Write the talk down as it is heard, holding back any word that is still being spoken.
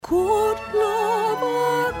Good love,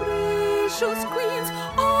 our gracious queens,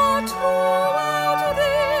 our true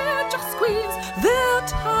outrageous queens, their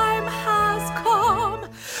time has come.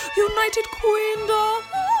 United Queendom.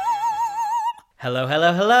 Hello,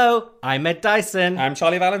 hello, hello. I'm Ed Dyson. I'm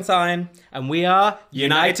Charlie Valentine. And we are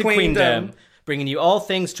United Queendom, bringing you all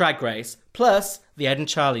things Drag Race, plus the Ed and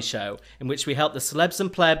Charlie Show, in which we help the celebs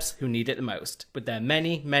and plebs who need it the most, with their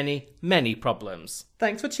many, many, many problems.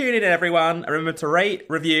 Thanks for tuning in, everyone. And remember to rate,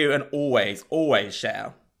 review, and always, always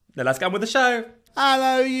share. Now let's get on with the show.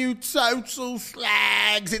 Hello, you total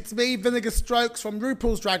slags. It's me, Vinegar Strokes from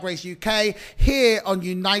RuPaul's Drag Race UK, here on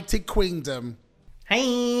United Queendom.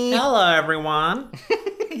 Hey. Hello, everyone.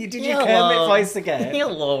 You did your Kermit voice again.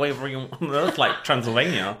 Hello, everyone. That's like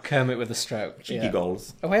Transylvania. Kermit with a stroke. Cheeky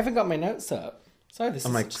goals. Oh, I haven't got my notes up. Sorry, this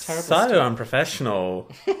is like, such terrible so stuff.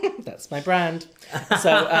 unprofessional. That's my brand.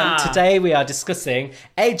 So today we are discussing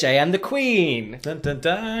AJ and the Queen. Dun, dun,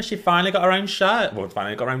 dun. She finally got her own show. Well,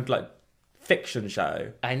 finally got her own fiction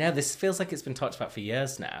show. I know, this feels like it's been talked about for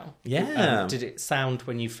years now. Yeah. Did it sound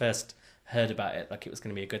when you first heard about it like it was going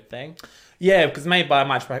to be a good thing? Yeah, because made by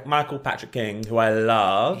Michael Patrick King, who I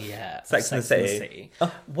love. Yeah. Sex and the City.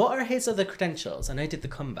 Oh. What are his other credentials? I know he did The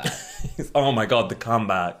Comeback. Oh my God, The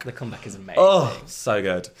Comeback. The Comeback is amazing. Oh, so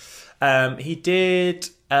good. He did,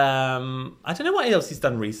 I don't know what else he's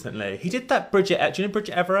done recently. He did that Bridget, do you know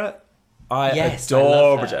Bridget Everett? I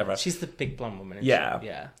adore Bridget Everett. She's the big blonde woman, isn't Yeah. she?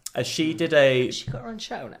 Yeah. She did She got her own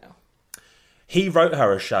show now. He wrote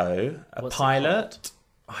her a show, What's it pilot.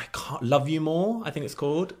 I can't Love You More, I think it's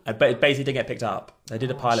called. But it basically didn't get picked up. They did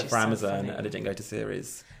a pilot for she's so Amazon funny. and it didn't go to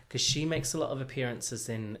series. Because she makes a lot of appearances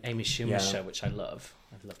in Amy Schumer's show, which I love.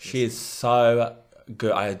 I've loved She is so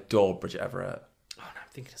good. I adore Bridget Everett. Oh, no, I'm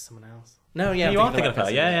thinking of someone else. No, yeah. You are thinking the of right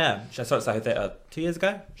her, person, yeah. I saw it at theatre 2 years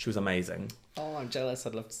ago. She was amazing. Oh, I'm jealous.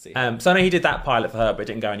 I'd love to see her. So I know he did that pilot for her, but it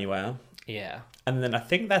didn't go anywhere. Yeah. And then I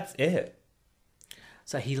think that's it.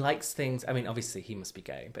 So he likes things. I mean, obviously he must be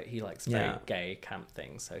gay, but he likes very Yeah. gay camp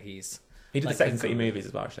things. So he's. He did like the Sex and a the City guru. movies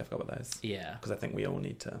as well. Actually, I forgot about those. Yeah. Because I think we all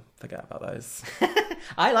need to forget about those.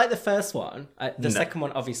 I like the first one. The No. second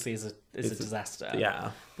one obviously is a disaster.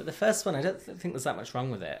 Yeah. But the first one, I don't think there's that much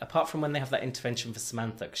wrong with it. Apart from when they have that intervention for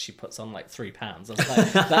Samantha because she puts on like 3 pounds. I was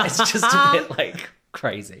like, that is just a bit like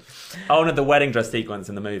crazy. Oh no, the wedding dress sequence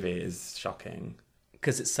in the movie is shocking.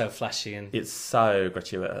 Because it's so flashy and It's so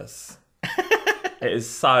gratuitous. It is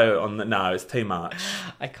so no, it's too much.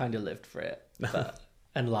 I kind of lived for it. But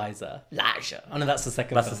and Liza. Oh no, that's the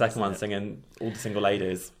second. That's film, the second isn't one, it? singing all the single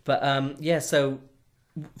ladies. But yeah. So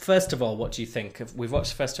first of all, what do you think of? We've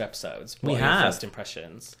watched the first 2 episodes. What We are your have. first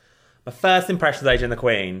impressions. My first impression of AJ and the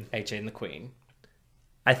Queen, AJ and the Queen.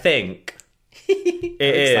 I think it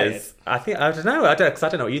excited. is. I don't know because I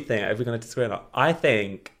don't know what you think. Are we going to disagree or not? I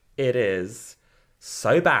think it is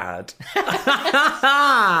so bad.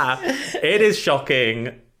 It is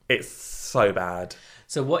shocking. It's so bad.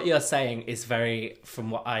 So what you're saying is very,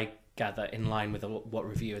 from what I gather, in line with what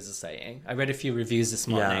reviewers are saying. I read a few reviews this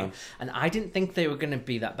morning, Yeah. and I didn't think they were going to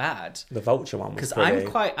be that bad. The Vulture one was Because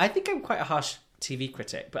pretty... I think I'm quite a harsh TV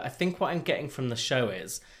critic, but I think what I'm getting from the show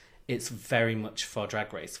is it's very much for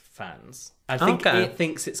Drag Race fans. I think Okay. it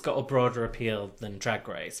thinks it's got a broader appeal than Drag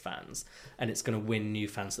Race fans, and it's going to win new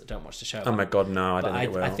fans that don't watch the show. Oh my God, no, I But don't think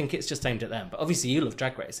it will. I think it's just aimed at them. But obviously you love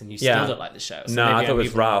Drag Race and you Yeah. still don't like the show. So No, maybe I thought I'm it was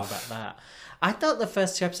even wrong rough. about that. I thought the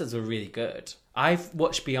first 2 episodes were really good. I've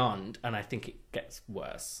watched Beyond and I think it gets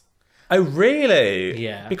worse. Oh really?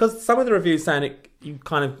 Yeah. Because some of the reviews saying it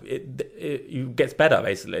gets better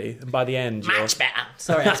basically, and by the end you're... Much better.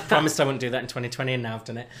 Sorry, I promised I wouldn't do that in 2020 and now I've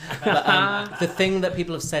done it. But the thing that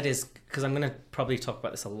people have said is, because I'm going to probably talk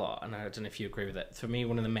about this a lot, and I don't know if you agree with it, for me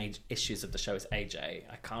one of the main issues of the show is AJ.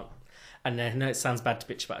 And I know it sounds bad to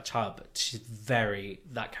bitch about a child, but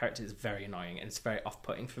that character is very annoying and it's very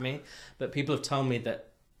off-putting for me. But people have told me that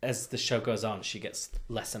as the show goes on, she gets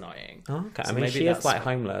less annoying. Oh, okay. So I mean, maybe she is that's like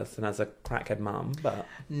what- homeless and has a crackhead mum, but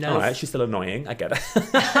No. all right, she's still annoying. I get it.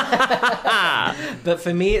 But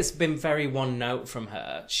for me, it's been very one note from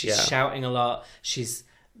her. She's Yeah. shouting a lot. She's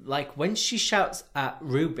like, when she shouts at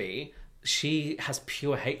Ruby, she has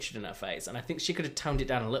pure hatred in her face. And I think she could have toned it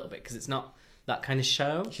down a little bit because it's not that kind of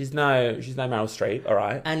show. she's no Meryl Streep. All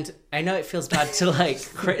right. And I know it feels bad to like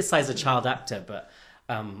criticize a child actor, but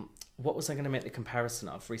what was I going to make the comparison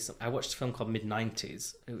of recently? I watched a film called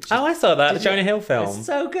Mid-90s. Oh, I saw that, the Did you? Jonah Hill film. It's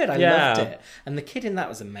so good. I Yeah. loved it. And the kid in that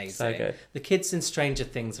was amazing. So good. The kids in Stranger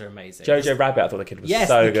Things are amazing. Jojo Rabbit, I thought the kid was Yes,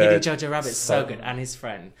 so the good. kid in Jojo Rabbit's so good, and his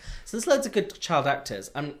friend. So there's loads of good child actors.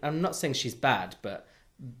 I'm not saying she's bad, but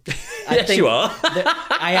I Yes, think you are.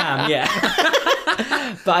 that I am,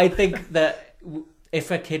 yeah. But I think that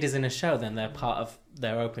if a kid is in a show, then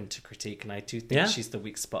they're open to critique, and I do think Yeah. she's the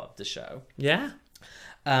weak spot of the show. Yeah.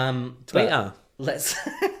 Tweet her. Let's.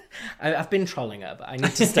 I've been trolling her, but I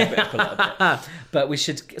need to step it up a little bit. But we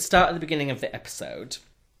should start at the beginning of the episode.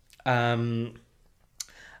 Oh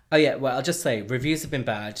yeah, well, I'll just say reviews have been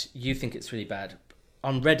bad. You think it's really bad.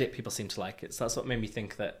 On Reddit, people seem to like it, so that's what made me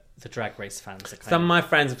think that the Drag Race fans are Some of my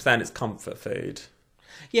friends have said it's comfort food.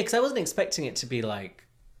 Yeah, because I wasn't expecting it to be like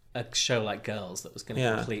a show like Girls that was going to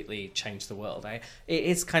Yeah. completely change the world. It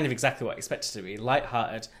is kind of exactly what I expected it to be.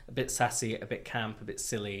 Light-hearted, a bit sassy, a bit camp, a bit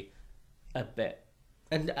silly, a bit...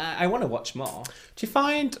 And I want to watch more. Do you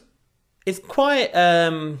find it's quite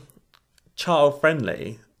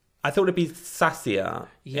child-friendly? I thought it'd be sassier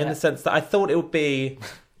in the sense that I thought it would be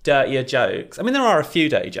dirtier jokes. I mean, there are a few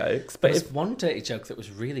dirty jokes, but There's one dirty joke that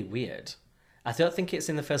was really weird. I don't think it's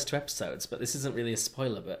in the first 2 episodes, but this isn't really a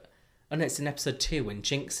spoiler, but... Oh no, it's in episode 2 when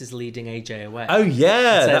Jinx is leading AJ away. Oh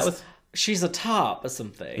yeah, It says, that was... she's a tarp or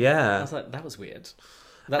something. Yeah. I was like, that was weird.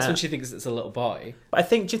 That's when she thinks it's a little boy. But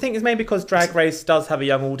do you think it's maybe because Drag Race does have a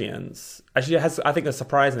young audience? Actually, it has, I think, a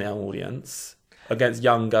surprisingly young audience against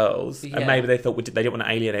young girls. Yeah. And maybe they thought they didn't want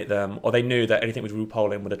to alienate them, or they knew that anything with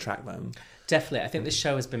RuPaul in would attract them. Definitely. I think this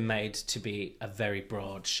show has been made to be a very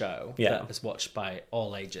broad show that was watched by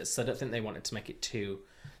all ages. So I don't think they wanted to make it too...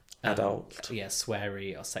 Adult. Yeah,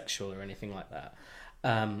 sweary or sexual or anything like that.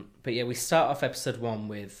 But yeah, we start off episode 1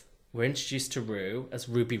 with... We're introduced to Rue as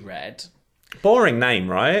Ruby Red. Boring name,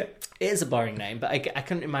 right? It is a boring name, but I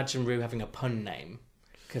couldn't imagine Rue having a pun name.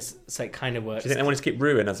 Because it kind of works. Do you think they wanted to keep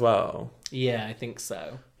Rue in as well? Yeah, I think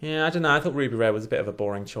so. Yeah, I don't know. I thought Ruby Red was a bit of a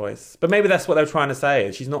boring choice. But maybe that's what they were trying to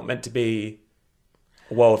say. She's not meant to be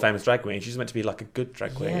a world-famous drag queen. She's meant to be like a good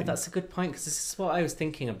drag queen. Yeah, that's a good point, because this is what I was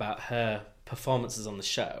thinking about her performances on the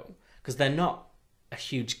show. Because they're not a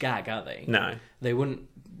huge gag, are they? No. They wouldn't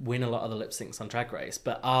win a lot of the lip syncs on Drag Race,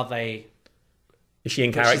 but are they... Is she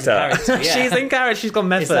in Well, she's character? in character, yeah. She's in character. She's got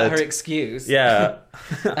method. Is that her excuse? Yeah.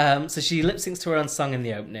 So she lip syncs to her own song in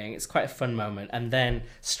the opening. It's quite a fun moment. And then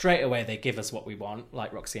straight away they give us what we want,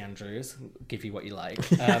 like Roxy Andrews, give you what you like,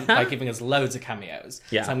 by giving us loads of cameos.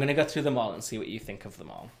 Yeah. So I'm going to go through them all and see what you think of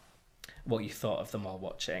them all. What you thought of them all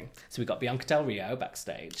watching. So we got Bianca Del Rio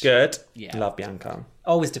backstage. Good. Yeah. Love Bianca.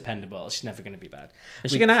 Always dependable. She's never going to be bad.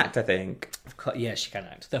 And she can act, I think. Yeah, she can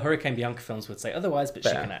act. The Hurricane Bianca films would say otherwise, but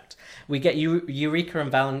she Fair. can act. We get Eureka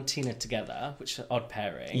and Valentina together, which is an odd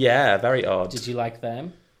pairing. Yeah, very odd. Did you like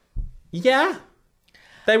them? Yeah.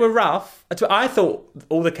 They were rough. I thought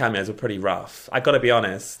all the cameos were pretty rough. I got to be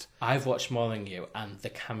honest. I've watched more than you, and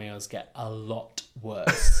the cameos get a lot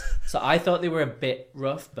worse. So I thought they were a bit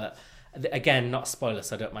rough, but again, not a spoiler,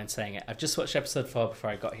 so I don't mind saying it. I've just watched episode 4 before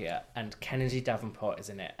I got here, and Kennedy Davenport is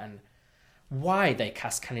in it, and why they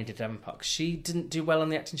cast Kennedy Davenport? 'Cause she didn't do well on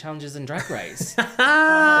the acting challenges in Drag Race.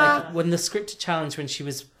 Like, when the scripted challenge, when she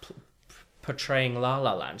was portraying La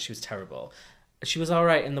La Land, she was terrible. She was all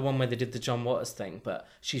right in the one where they did the John Waters thing, but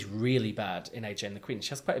she's really bad in AJ and the Queen. She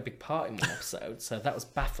has quite a big part in one episode, so that was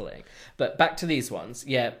baffling. But back to these ones.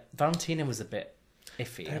 Yeah, Valentina was a bit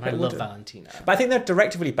iffy, and I love Valentina. But I think they're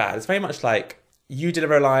directed really bad. It's very much like you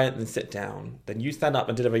deliver a line, then sit down. Then you stand up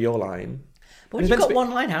and deliver your line. But when it's you've meant got to be- one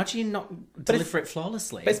line, how do you not deliver it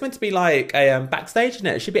flawlessly? But it's meant to be like a backstage, isn't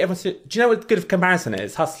it? It should be everyone's... Do you know what a good comparison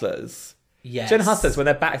is? Hustlers. Yes. Do you know Hustlers when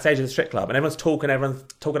they're backstage at the strip club and everyone's talking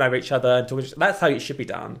over each other and talking? That's how it should be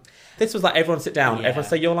done. This was like everyone sit down, Yeah. everyone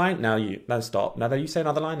say your line, now stop. Now you say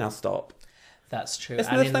another line, now stop. That's true. It's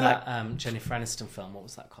And another in thing that Jennifer Aniston film, what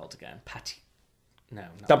was that called again? Patty. No,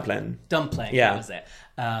 not Dumpling. Dumpling, Yeah. that was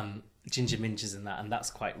it. Ginger Minge is in that, and that's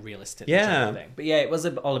quite realistic. the Yeah. joke thing. But yeah, it was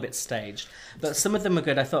all a bit staged. But some of them were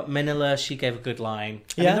good. I thought Manila, she gave a good line.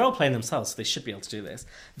 I mean, they're all playing themselves, so they should be able to do this.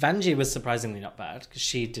 Vanjie was surprisingly not bad, because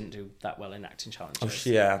she didn't do that well in acting challenges.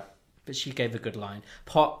 Yeah. But she gave a good line.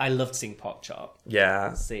 I loved seeing Pork Chop.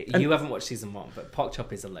 Yeah. See, you haven't watched season 1, but Pork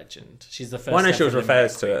Chop is a legend. She's the first. Well, I know she was ever referred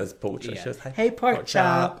Limerick to it queen. as Portia. Yeah. She was, Hey, Pork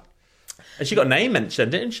Chop. And she got a name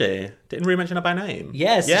mentioned, didn't she? Didn't Rue mention her by name?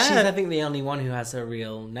 Yes, Yeah. she's I think the only one who has her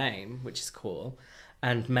real name, which is cool.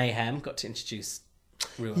 And Mayhem got to introduce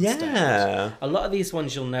Rue on Yeah. stage. A lot of these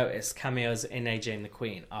ones you'll notice, cameos in AJ and the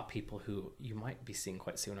Queen, are people who you might be seeing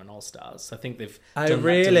quite soon on All Stars. So I think they've done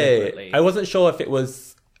that deliberately. I wasn't sure if it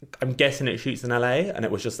was... I'm guessing it shoots in LA and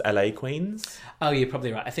it was just LA queens. Oh, you're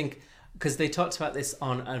probably right. I think because they talked about this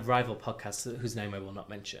on a rival podcast whose name I will not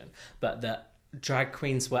mention, but that drag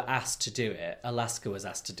queens were asked to do it. Alaska was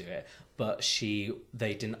asked to do it, but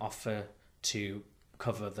they didn't offer to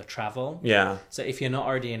cover the travel. Yeah. So if you're not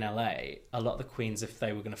already in LA, a lot of the queens, if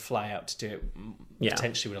they were going to fly out to do it,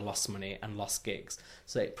 potentially would have lost money and lost gigs.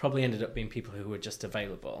 So it probably ended up being people who were just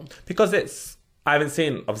available. Because it's I haven't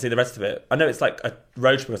seen, obviously, the rest of it. I know it's like a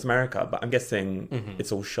road trip across America, but I'm guessing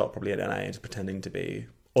it's all shot probably in LA, just pretending to be...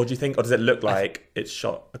 Or do you think, or does it look like it's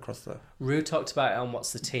shot across the... Rue talked about it on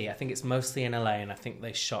What's the Tea. I think it's mostly in LA, and I think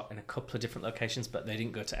they shot in a couple of different locations, but they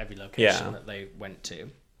didn't go to every location that they went to.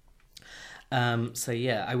 So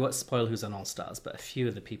yeah, I won't spoil who's on All Stars, but a few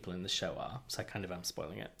of the people in the show are, so I kind of am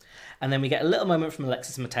spoiling it. And then we get a little moment from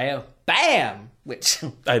Alexis Mateo. Bam! Which...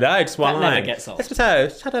 I know, just one that line. never gets old. Alexis Mateo,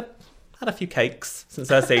 she's had a few cakes since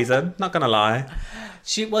her season, not going to lie.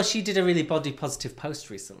 She did a really body positive post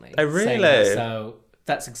recently. Oh, really? Saying that, so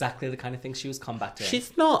that's exactly the kind of thing she was combating.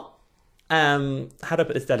 She's not, how do I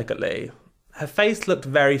put this delicately? Her face looked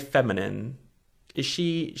very feminine.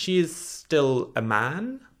 She is still a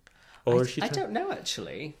man? Or is she? I don't know,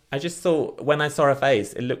 actually. I just thought, when I saw her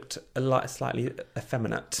face, it looked slightly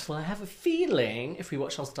effeminate. Well, I have a feeling if we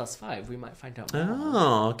watch All Stars 5, we might find out more.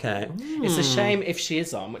 Oh, okay. It's a shame if she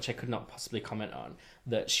is on, which I could not possibly comment on,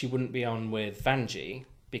 that she wouldn't be on with Vanjie,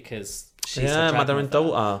 because she's a mother and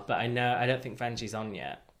daughter. But I don't think Vanjie's on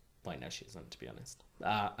yet. Well, I know she's on, to be honest.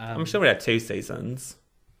 I'm sure we had 2 seasons.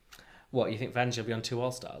 What, you think Vanjie will be on 2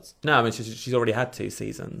 All Stars? No, I mean, she's already had 2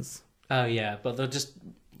 seasons. Oh, yeah, but they'll just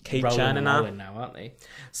keep rolling churning them all up. in now, aren't they?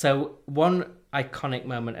 So, one iconic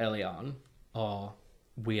moment early on, or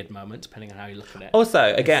weird moment, depending on how you look at it.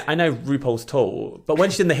 Also, again, I know RuPaul's tall, but when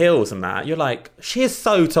she's in the heels and that, you're like, she is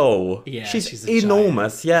so tall. Yeah, she's a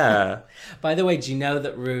enormous. Yeah. By the way, do you know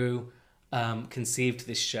that Ru conceived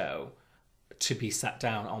this show to be sat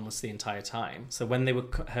down almost the entire time? So when they were,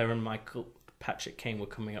 her and Michael Patrick King were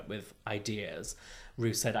coming up with ideas,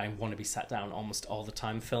 Ru said, I want to be sat down almost all the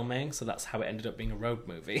time filming. So that's how it ended up being a road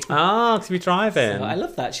movie. Ah, to be driving. So I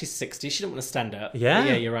love that. She's 60. She didn't want to stand up. Yeah. But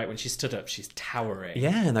yeah, you're right. When she stood up, she's towering.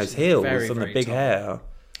 Yeah, and those She's heels very, and the very big tall. hair.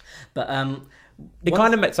 But It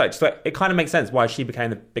kind of makes it kind of makes sense why she became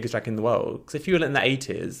the biggest drag in the world. Because if you were in the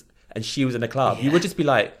 80s and she was in a club, you would just be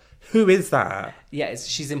like, who is that? yeah,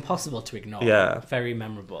 she's impossible to ignore. Yeah. Very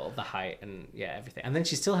memorable, the height and everything. And then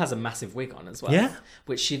she still has a massive wig on as well. Yeah.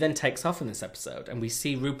 Which she then takes off in this episode. And we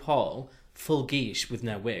see RuPaul full guiche with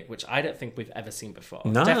no wig, which I don't think we've ever seen before.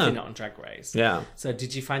 No. Definitely not on Drag Race. Yeah. So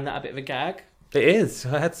did you find that a bit of a gag? It is.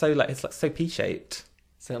 Her head's so it's like so pea-shaped.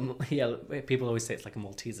 So, yeah, people always say it's like a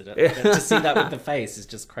Malteser. Don't they? But to see that with the face is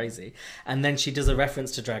just crazy. And then she does a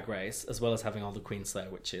reference to Drag Race, as well as having all the queens there,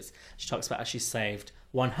 which is, she talks about how she saved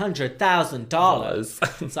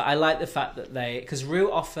 $100,000. So I like the fact that because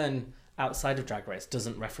Ru often, outside of Drag Race,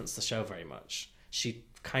 doesn't reference the show very much. She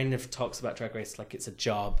kind of talks about Drag Race like it's a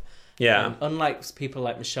job. Yeah. Unlike people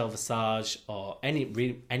like Michelle Visage or any of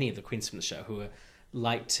the queens from the show who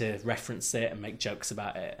like to reference it and make jokes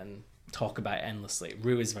about it and talk about it endlessly.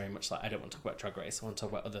 Ru is very much like, I don't want to talk about Drag Race, I want to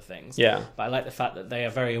talk about other things. Yeah. But I like the fact that they are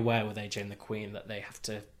very aware with AJ and the Queen that they have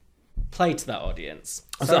to play to that audience.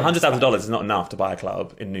 So $100,000 is not enough to buy a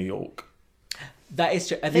club in New York. That is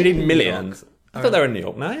true. Are You they need in New millions. York? I thought they were in New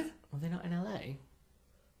York, no? Are they not in LA?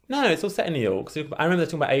 No, it's all set in New York. So I remember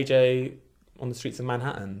talking about AJ on the streets of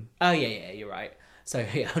Manhattan. Oh, yeah, you're right. So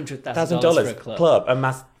yeah, $100,000 for a club. A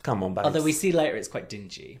mass. Come on, babes. Although we see later it's quite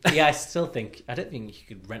dingy. But yeah, I think you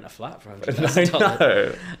could rent a flat for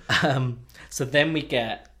 $100,000. No. So then we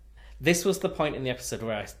get... This was the point in the episode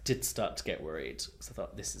where I did start to get worried. Because I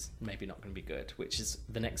thought, this is maybe not going to be good. Which is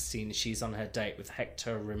the next scene, she's on her date with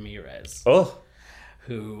Hector Ramirez. Oh.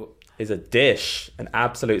 Who... is a dish. An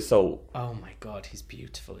absolute salt. Oh my God, he's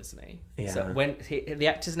beautiful, isn't he? Yeah. So the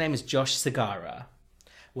actor's name is Josh Segarra.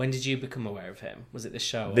 When did you become aware of him? Was it this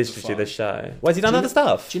show? Or Literally before? this show. Well, has he done other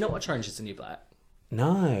stuff? Do you know Watch Orange is the New Black?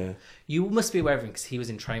 No. You must be aware of him because he was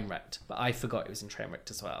in Trainwrecked, but I forgot he was in Trainwrecked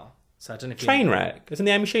as well. So I don't know if you... Trainwreck? Isn't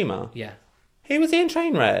the Amy Schumer? Yeah. He was in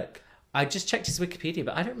Trainwreck. I just checked his Wikipedia,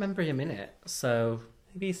 but I don't remember him in it. So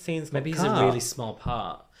Maybe he's seen some maybe he's a really small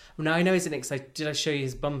part. Well, no, I know he's in it because did I show you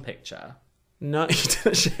his bum picture? No, you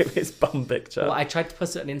didn't show his bum picture. Well, I tried to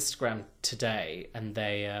post it on Instagram today, and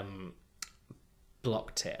they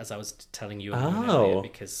blocked it, as I was telling you about earlier,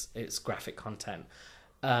 because it's graphic content.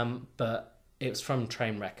 But it was from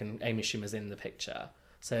Trainwreck, and Amy Schumer's in the picture.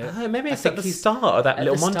 So maybe I it's at the he's- start of that at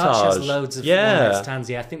little the start, montage. she has loads of yeah. one-night stands.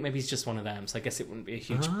 Yeah, I think maybe he's just one of them. So I guess it wouldn't be a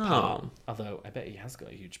huge part. Although I bet he has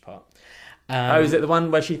got a huge part. Is it the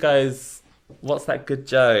one where she goes, "What's that good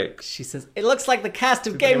joke?" She says, "It looks like the cast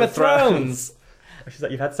of Game of Thrones." She's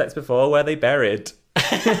like, "You've had sex before? Where are they buried?"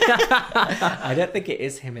 I don't think it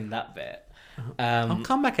is him in that bit. I'll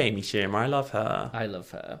come back, Amy Schumer. I love her. I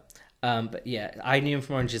love her. But yeah, I knew him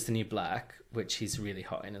from Orange is the New Black, which he's really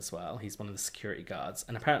hot in as well. He's one of the security guards.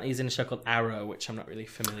 And apparently he's in a show called Arrow, which I'm not really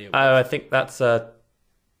familiar with. Oh, I think that's a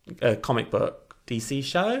comic book. DC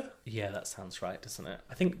show. Yeah, that sounds right, doesn't it?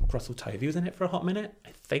 I think Russell Tovey was in it for a hot minute, I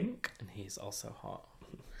think. And he's also hot.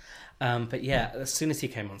 But yeah, as soon as he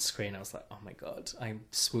came on screen, I was like, oh my God, I'm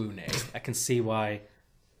swooning. I can see why.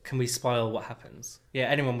 Can we spoil what happens? Yeah,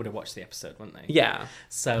 anyone would have watched the episode, wouldn't they? Yeah.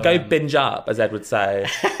 So Go binge up, as Ed would say.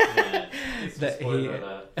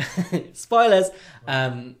 Spoilers!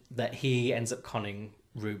 That he ends up conning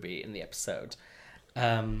Ruby in the episode.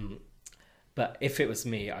 But if it was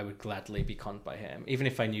me, I would gladly be conned by him. Even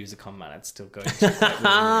if I knew he was a con man, I'd still go into it.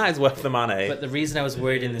 It's worth the money. But the reason I was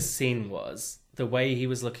worried in this scene was the way he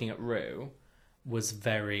was looking at Rue was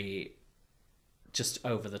very just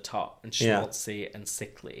over the top and schmaltzy and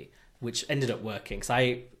sickly, which ended up working. Because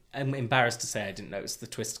I am embarrassed to say I didn't notice the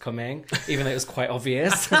twist coming, even though it was quite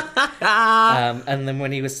obvious. And then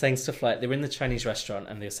when he was saying stuff like, they were in the Chinese restaurant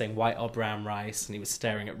and they were saying white or brown rice, and he was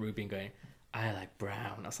staring at Ruby and going, I like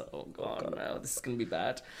brown. I was like, oh God, no, this is going to be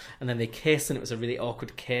bad. And then they kiss, and it was a really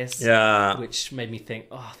awkward kiss, which made me think,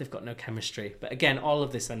 oh, they've got no chemistry. But again, all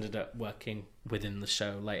of this ended up working within the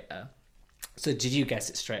show later. So did you guess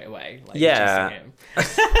it straight away? Like, yeah.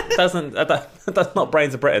 That's not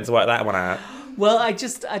Brains of Britain to work that one out. Well, I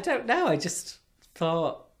don't know. I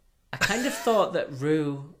kind of thought that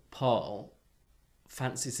Rue Paul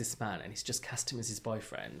fancies this man and he's just cast him as his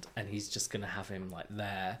boyfriend and he's just going to have him like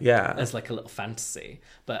there as like a little fantasy.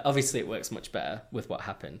 But obviously it works much better with what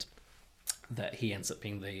happened, that he ends up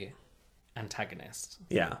being the antagonist.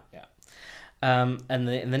 Yeah. And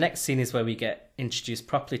in the next scene is where we get introduced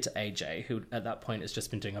properly to AJ, who at that point has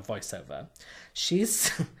just been doing a voiceover.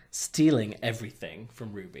 She's stealing everything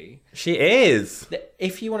from Ruby. She is.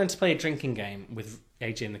 If you wanted to play a drinking game with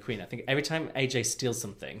AJ and the Queen, I think every time AJ steals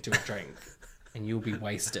something, do a drink. And you'll be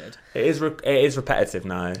wasted. It is repetitive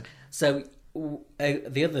now. So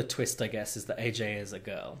the other twist, I guess, is that AJ is a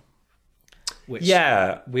girl. Which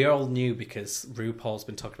we all knew because RuPaul's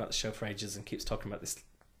been talking about the show for ages and keeps talking about this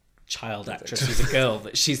child actress who's a girl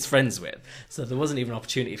that she's friends with. So there wasn't even an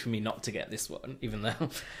opportunity for me not to get this one, even though.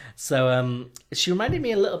 So she reminded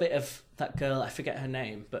me a little bit of that girl, I forget her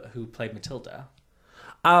name, but who played Matilda.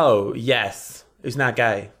 Oh, yes. Who's now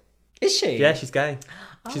gay. Is she? Yeah, she's gay.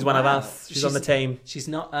 She's one of us. She's on the team. She's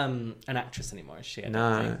not an actress anymore, is she?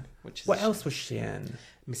 No. What else was she in?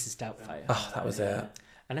 Mrs. Doubtfire. Oh, that was it.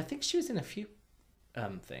 And I think she was in a few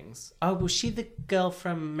things. Oh, was she the girl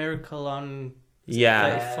from Miracle on...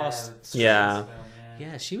 Yeah.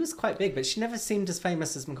 Yeah, she was quite big, but she never seemed as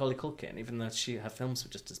famous as Macaulay Culkin, even though her films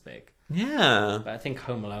were just as big. Yeah. But I think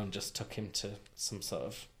Home Alone just took him to some sort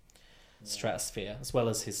of stratosphere, as well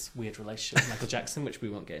as his weird relationship with Michael Jackson, which we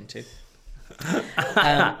won't get into.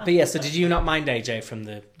 But yeah, so did you not mind AJ from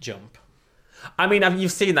the jump? I mean,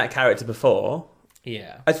 you've seen that character before.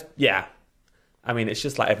 Yeah. I mean, it's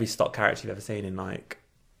just like every stock character you've ever seen in like...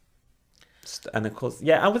 And of course,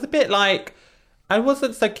 I was a bit like... I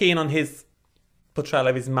wasn't so keen on his portrayal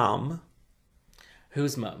of his mum.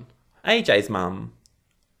 Whose mum? AJ's mum.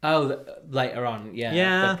 Oh, later on,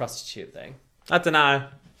 the prostitute thing. I don't know.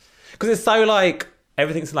 Because it's so like...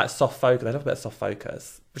 Everything's like soft focus. I love a bit of soft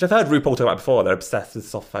focus. Which I've heard RuPaul talk about before. They're obsessed with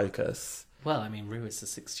soft focus. Well, I mean, Ru is a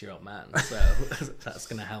 60-year-old man, so that's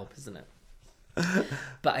going to help, isn't it?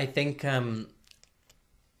 But I think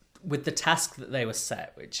with the task that they were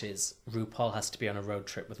set, which is RuPaul has to be on a road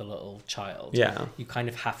trip with a little child, you kind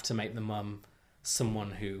of have to make the mum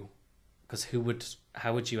someone who... Because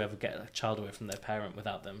how would you ever get a child away from their parent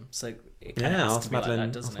without them? So it kind of has to be like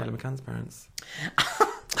that, doesn't it? Madeleine McCann's parents.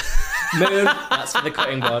 Moon, that's for the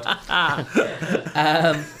cutting board.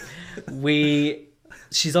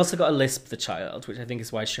 She's also got a lisp, the child, which I think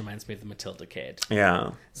is why she reminds me of the Matilda kid.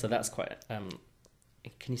 Yeah. So that's quite... can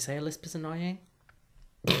you say a lisp is annoying?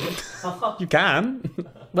 You can.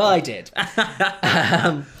 Well, I did.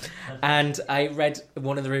 And I read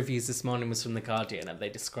one of the reviews this morning was from The Guardian, and they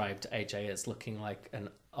described AJ as looking like an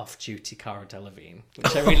off-duty Cara Delevingne,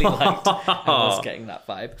 which I really liked. I was getting that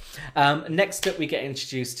vibe. Next up, we get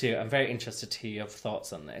introduced to, I'm very interested to hear your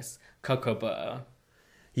thoughts on this, Coco Butter.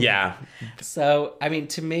 Yeah. So, I mean,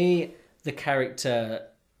 to me, the character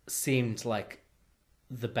seemed like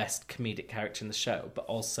the best comedic character in the show, but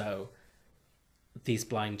also these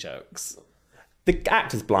blind jokes. The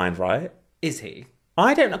actor's blind, right? Is he?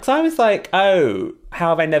 I don't know, because I was like, oh, how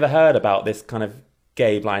have I never heard about this kind of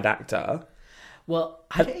gay blind actor? Well,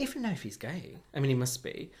 I don't even know if he's gay. I mean, he must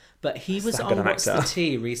be. But he was on What's the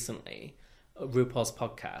Tea recently, RuPaul's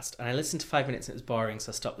podcast, and I listened to 5 minutes and it was boring,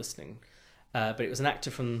 so I stopped listening. But it was an actor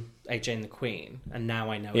from AJ and the Queen, and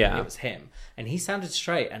now I know it was him. And he sounded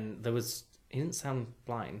straight, and he didn't sound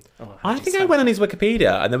blind. I think I went on his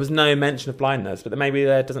Wikipedia, and there was no mention of blindness, but maybe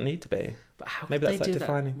there doesn't need to be. But how Maybe could they that's, like, do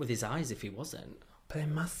defining. that with his eyes if he wasn't? But it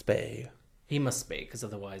must be. He must be, because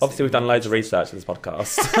otherwise... Obviously, we've done loads of research for this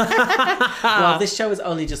podcast. Well, this show has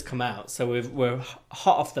only just come out, so we're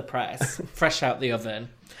hot off the press, fresh out the oven.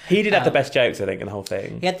 He did have the best jokes, I think, in the whole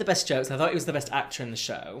thing. He had the best jokes. I thought he was the best actor in the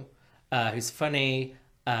show. Who's funny,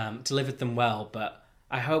 delivered them well, but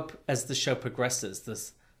I hope as the show progresses,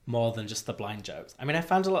 there's more than just the blind jokes. I mean, I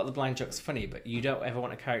found a lot of the blind jokes funny, but you don't ever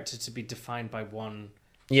want a character to be defined by one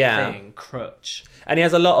thing, crutch. And he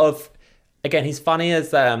has a lot of... Again, he's funny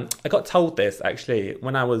as... I got told this, actually,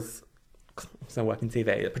 when I was still working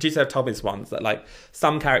TV. The producer told me this once, that, like,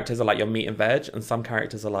 some characters are like your meat and veg, and some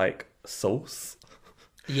characters are like sauce.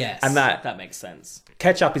 Yes, and that makes sense.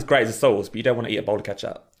 Ketchup is great as a sauce, but you don't want to eat a bowl of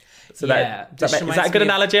ketchup. So Yeah, is this that a reminds good me of-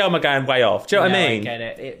 analogy, or am I going way off? Do you know what I mean? I get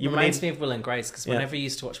it. It You reminds mean- me of Will and Grace, because whenever you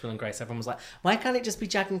used to watch Will and Grace, everyone was like, why can't it just be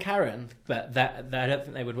Jack and Karen? But that I don't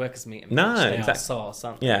think they would work as meat and No, veg. They are exact- sauce,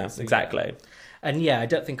 aren't they? Yeah, So, exactly. And yeah, I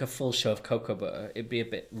don't think a full show of cocoa butter, it'd be a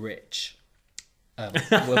bit rich. Well,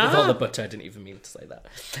 with all the butter, I didn't even mean to say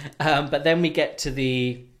that. But then we get to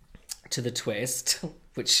the twist,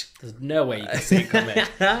 which there's no way you can see it coming,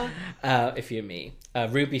 if you're me.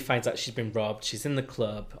 Ruby finds out she's been robbed. She's in the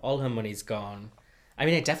club. All her money's gone. I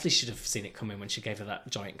mean, I definitely should have seen it coming when she gave her that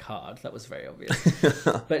giant card. That was very obvious.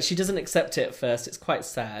 But she doesn't accept it at first. It's quite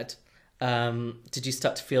sad. Did you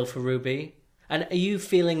start to feel for Ruby? And are you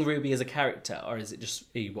feeling Ruby as a character, or is it just,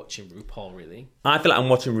 are you watching RuPaul, really? I feel like I'm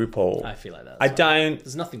watching RuPaul. I feel like that. I don't...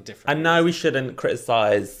 There's nothing I different. know we shouldn't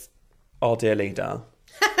criticise our dear leader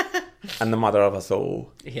and the mother of us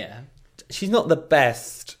all. Yeah. She's not the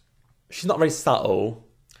best. She's not very subtle.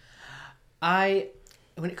 When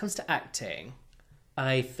it comes to acting,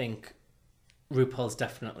 I think RuPaul's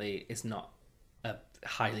definitely is not a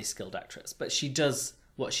highly skilled actress, but she does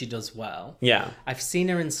what she does well. Yeah. I've seen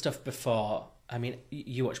her in stuff before. I mean,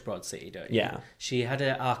 you watch Broad City, don't you? Yeah. She had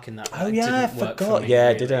an arc in that. Oh, that yeah, I didn't work for forgot. me, Yeah,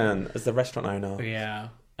 really. it didn't. As the restaurant owner. Yeah.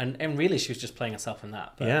 And really, she was just playing herself in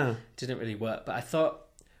that. But Yeah. it didn't really work. But I thought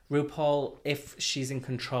RuPaul, if she's in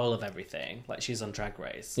control of everything, like she's on Drag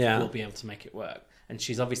Race, Yeah. will be able to make it work. And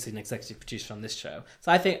she's obviously an executive producer on this show.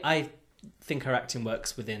 So I think her acting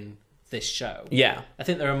works within this show. Yeah. I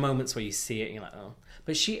think there are moments where you see it and you're like, oh.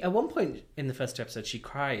 But she, at one point in the first episode, she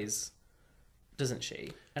cries, doesn't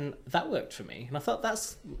she? And that worked for me. And I thought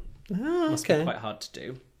must be quite hard to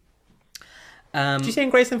do. Did you see in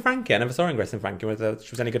Grace and Frankie? I never saw in Grace and Frankie whether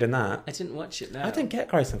she was any good in that. I didn't watch it, no. I didn't get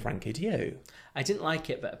Grace and Frankie, do you? I didn't like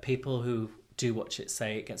it, but people who do watch it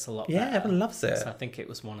say it gets a lot Yeah, better. everyone loves it. So I think it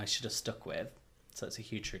was one I should have stuck with. So it's a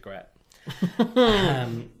huge regret.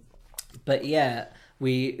 But yeah,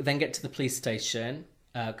 we then get to the police station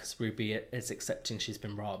because Ruby is accepting she's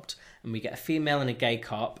been robbed. And we get a female and a gay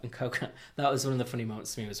cop. And Coco, that was one of the funny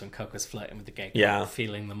moments to me, was when Coco's flirting with the gay cop, Yeah.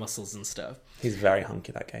 feeling the muscles and stuff. He's very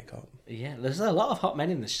hunky, that gay cop. Yeah, there's a lot of hot men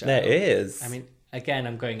in this show. There is. I mean, again,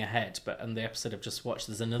 I'm going ahead, but on the episode I've just watched,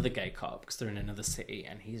 there's another gay cop because they're in another city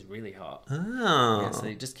and he's really hot. Oh. Yeah, so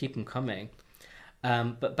they just keep them coming.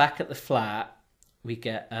 But back at the flat, we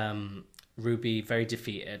get Ruby very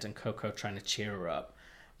defeated and Coco trying to cheer her up.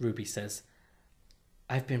 Ruby says,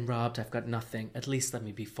 I've been robbed, I've got nothing. At least let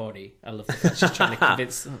me be 40. I love the fact she's trying to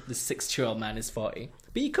convince this 60-year-old man is 40.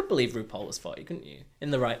 But you could believe RuPaul was 40, couldn't you?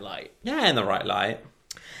 In the right light. Yeah, in the right light.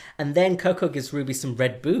 And then Coco gives Ruby some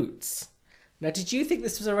red boots. Now, did you think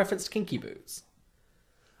this was a reference to Kinky Boots?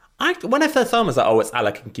 When I first saw him, I was like, oh, it's a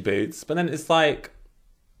la Kinky Boots. But then it's like,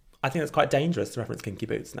 I think it's quite dangerous to reference Kinky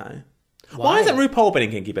Boots now. Why isn't RuPaul been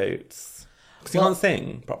in Kinky Boots? Because he can't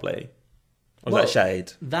sing properly. Or is that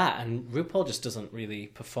shade? That, and RuPaul just doesn't really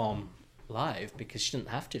perform live because she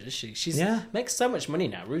doesn't have to, does she? She's makes so much money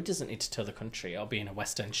now. Ru doesn't need to tour the country or be in a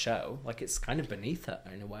West End show. Like, it's kind of beneath her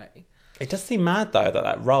in a way. It does seem mad, though,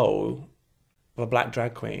 that role of a black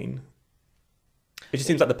drag queen, it just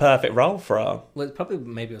seems like the perfect role for her. Well,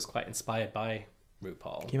 maybe it was quite inspired by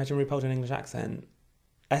RuPaul. Can you imagine RuPaul doing an English accent?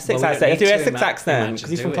 Essex Well, we don't accent. need Do to Essex accent, imagine, because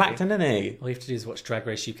he's do from we? Clacton, isn't he? All you have to do is watch Drag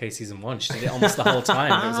Race UK Season 1. She did it almost the whole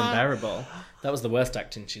time. It was unbearable. That was the worst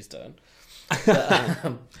acting she's done.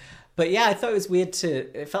 But yeah, I thought it was weird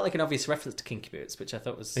it felt like an obvious reference to Kinky Boots, which I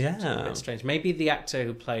thought was a bit strange. Maybe the actor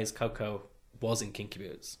who plays Coco was in Kinky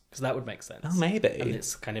Boots, because that would make sense. Oh, maybe. And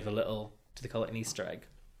it's kind of a little, do they call it an Easter egg?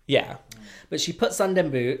 Yeah. But she puts on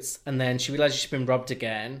them boots, and then she realises she's been robbed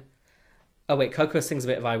again. Oh wait, Coco sings a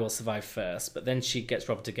bit of I Will Survive first, but then she gets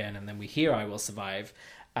robbed again, and then we hear I Will Survive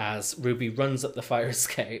as Ruby runs up the fire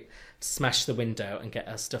escape to smash the window and get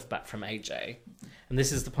her stuff back from AJ. And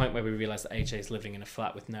this is the point where we realise that AJ is living in a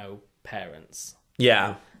flat with no parents.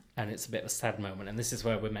 Yeah. And it's a bit of a sad moment, and this is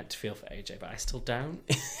where we're meant to feel for AJ, but I still don't.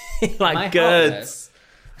 Like, good.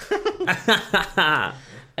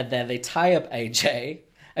 And then they tie up AJ.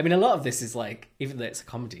 I mean, a lot of this is like, even though it's a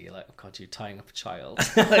comedy, you're like, oh God, you're tying up a child.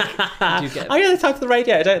 Like, do you get Oh yeah, they tie to the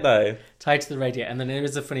radiator, don't they? tied to the radiator? And then there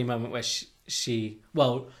is a funny moment where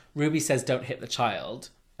Ruby says, don't hit the child.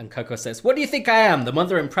 And Coco says, what do you think I am? The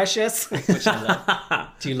mother in Precious? Which I love.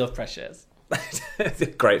 Do you love Precious? It's a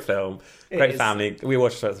great film. Great family. We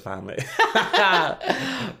watched it as a family.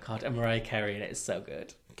 God, and Mariah Carey in it is so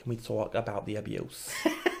good. Can we talk about the abuse?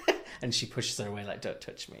 And she pushes her away like, don't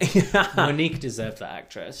touch me. Monique deserved that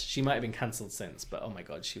actress. She might have been cancelled since, but oh my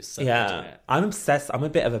God, she was so good in it. I'm obsessed. I'm a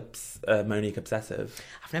bit of a Monique obsessive.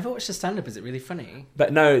 I've never watched the stand-up. Is it really funny?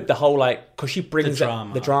 But no, the whole like, because she brings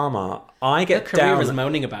drama. the drama. I get Her career down. is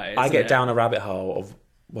moaning about it, I isn't get it? down a rabbit hole of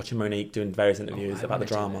watching Monique doing various interviews I about the wanna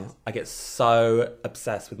do drama. this. I get so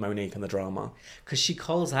obsessed with Monique and the drama. Because she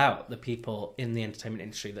calls out the people in the entertainment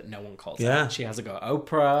industry that no one calls Yeah. out. She has a go at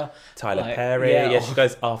Oprah. Tyler like, Perry. Yeah, she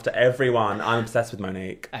goes after everyone. I'm obsessed with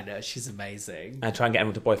Monique. I know, she's amazing. And try and get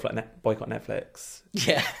everyone to boycott Netflix.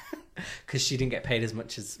 Yeah. Because she didn't get paid as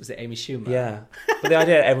much as, was it Amy Schumer? Yeah. But the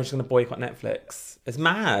idea that everyone's going to boycott Netflix is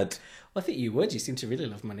mad. Well, I think you would. You seem to really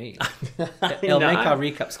love Monique. It'll know. make our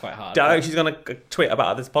recaps quite hard. Don't. She's going to tweet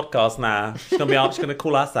about this podcast now. She's going to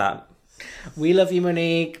call us that. We love you,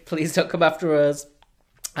 Monique. Please don't come after us.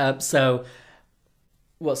 So,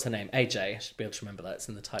 what's her name? AJ. I should be able to remember that. It's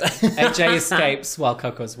in the title. AJ escapes while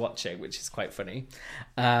Coco's watching, which is quite funny,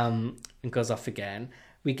 and goes off again.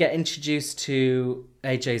 We get introduced to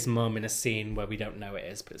AJ's mum in a scene where we don't know it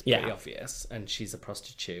is, but it's pretty obvious, and she's a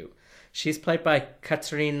prostitute. She's played by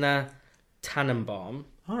Katarina Tannenbaum,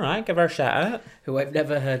 All right, give her a shout out. who I've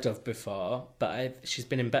never heard of before, but she's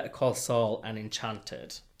been in Better Call Saul and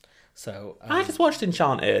Enchanted. So I just watched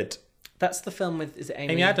Enchanted. that's the film with, is it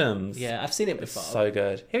Amy Adams. Yeah, I've seen it before. So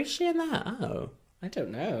good. Who is she in that? Oh. I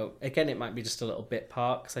don't know. Again, it might be just a little bit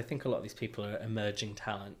part, because I think a lot of these people are emerging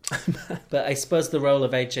talent. But I suppose the role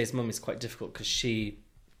of AJ's mum is quite difficult because she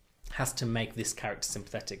has to make this character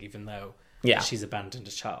sympathetic, even though she's abandoned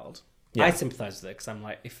a child. Yeah. I sympathise with her because I'm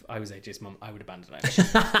like, if I was AJ's mum, I would abandon her.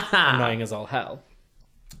 She's annoying as all hell.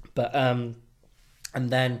 But and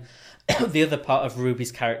then the other part of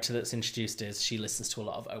Ruby's character that's introduced is she listens to a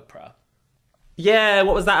lot of Oprah. Yeah,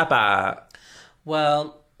 what was that about?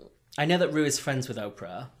 Well, I know that Rue is friends with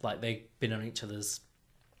Oprah. Like, they've been on each other's...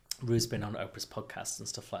 Rue's been on Oprah's podcasts and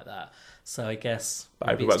stuff like that. So I guess...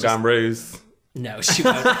 Oprah won't go on Ruse. No, she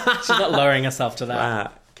won't. She's not lowering herself to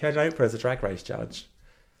that. Can I Oprah as a drag race judge?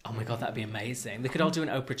 Oh my God, that'd be amazing. They could all do an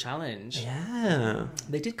Oprah challenge. Yeah.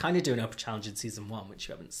 They did kind of do an Oprah challenge in season 1, which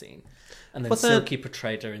you haven't seen. And then What's Silky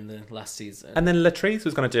portrayed her in the last season. And then Latrice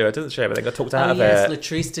was going to do it, didn't she? But they got talked out of yes, it.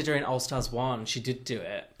 Latrice did her in All Stars 1. She did do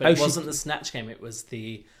it. But it wasn't the Snatch Game. It was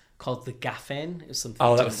called the Gaffin. It was something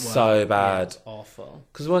Oh, that that was so bad. Yeah, it was awful.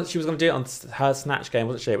 Because she was going to do it on her Snatch Game,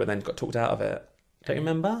 wasn't she? But then got talked out of it. Don't you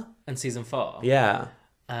remember? And season 4. Yeah.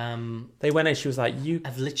 They went in, she was like,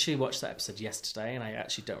 I've literally watched that episode yesterday and I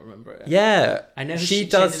actually don't remember it. Yeah. I know who she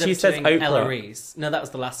ended up says doing Oprah. Ella Reese. No, that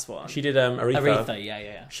was the last one. She did Aretha. Aretha,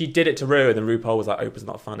 yeah. She did it to Ru, and then RuPaul was like, Oprah's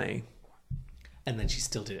not funny. And then she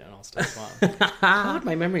still did it on All Stars 1. God,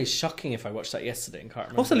 my memory is shocking if I watched that yesterday and can't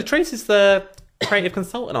remember. Also, Latrice is the creative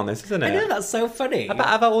consultant on this, isn't it? I know, that's so funny.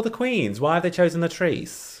 About all the queens, why have they chosen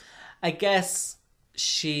Latrice? I guess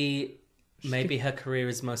maybe her career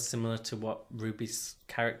is most similar to what Ruby's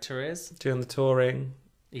character is. Doing the touring.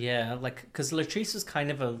 Yeah, like, because Latrice was kind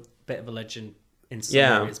of a bit of a legend in some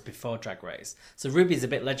areas before Drag Race. So Ruby's a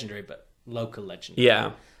bit legendary, but local legendary.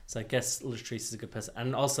 Yeah. So I guess Latrice is a good person.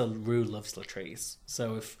 And also, Rue loves Latrice.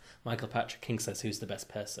 So if Michael Patrick King says who's the best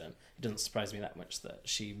person, it doesn't surprise me that much that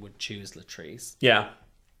she would choose Latrice. Yeah.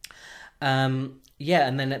 Yeah,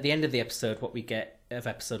 and then at the end of the episode, what we get of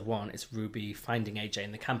episode 1 is Ruby finding AJ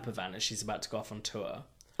in the camper van as she's about to go off on tour.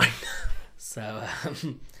 So,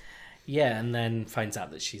 yeah, and then finds out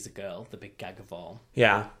that she's a girl, the big gag of all.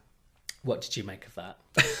 Yeah. What did you make of that?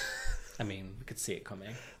 I mean, we could see it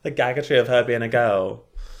coming. The gaggatry of her being a girl.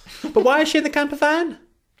 But why is she in the camper van?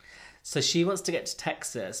 So she wants to get to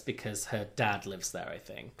Texas because her dad lives there, I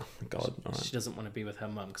think. Oh my God. All right. She doesn't want to be with her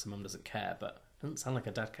mum because her mum doesn't care, but it doesn't sound like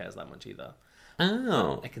her dad cares that much either.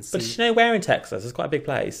 Oh. I can see. But does she know where in Texas? It's quite a big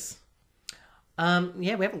place.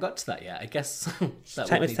 Yeah, we haven't got to that yet. I guess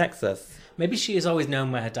Take me to Texas. Maybe she has always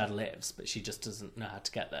known where her dad lives, but she just doesn't know how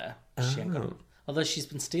to get there. She ain't got... Although she's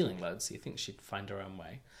been stealing loads, so you think she'd find her own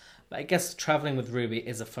way. But I guess travelling with Ruby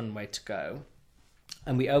is a fun way to go.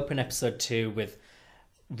 And we open episode 2 with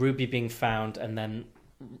Ruby being found, and then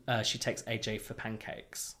she takes AJ for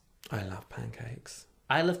pancakes. I love pancakes.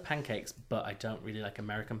 I love pancakes, but I don't really like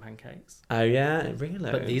American pancakes. Oh yeah,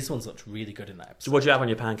 really? But these ones looked really good in that episode. So what do you have on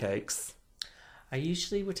your pancakes? I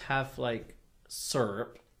usually would have like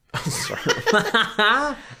syrup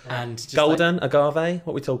and just Golden, agave?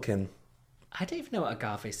 What are we talking? I don't even know what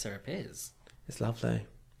agave syrup is. It's lovely.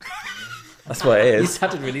 That's what it You is.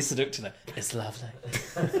 sounded really seductive there. It's lovely.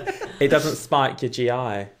 It doesn't spike your GI.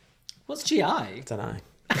 I What's GI? don't know.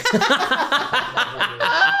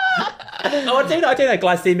 Oh, I do know.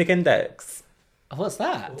 Glycemic index. What's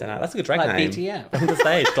that? Don't know. That's a good drag Like name. BTM. On the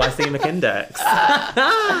stage, glycemic index.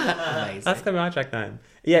 Amazing. That's gonna be my drag name.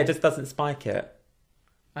 Yeah, it just doesn't spike it.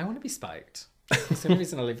 I want to be spiked. It's the only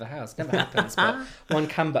reason I leave the house. Never happens, but one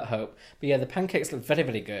can but hope. But yeah, the pancakes look very,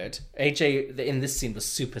 very good. AJ in this scene was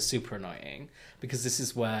super, super annoying because this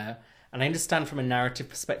is where, and I understand from a narrative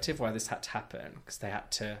perspective why this had to happen because they had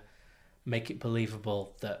to make it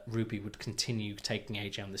believable that Ruby would continue taking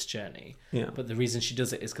AJ on this journey. Yeah. But the reason she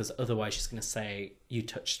does it is because otherwise she's going to say, "You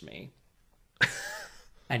touched me."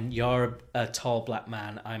 And you're a tall black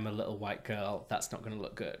man, I'm a little white girl, that's not going to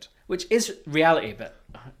look good. Which is reality, but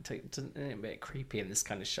it's a bit creepy in this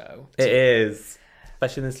kind of show. It is.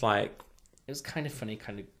 Especially in this, like... It was kind of funny,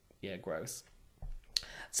 kind of, yeah, gross.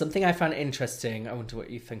 Something I found interesting, I wonder what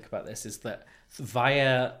you think about this, is that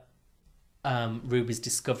via Ruby's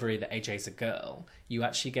discovery that AJ's a girl, you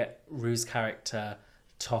actually get Rue's character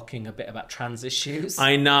talking a bit about trans issues.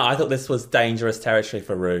 I know. I thought this was dangerous territory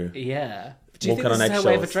for Rue. Yeah. Do you Walking think this on is her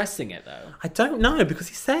way of eggshells. addressing it, though? I don't know, because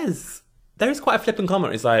he says... There is quite a flippant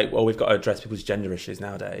comment. He's like, well, we've got to address people's gender issues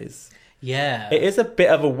nowadays. Yeah. It is a bit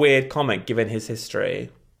of a weird comment, given his history.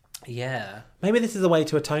 Yeah. Maybe this is a way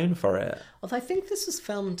to atone for it. Although I think this was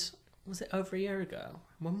filmed, was it over a year ago?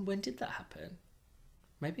 When did that happen?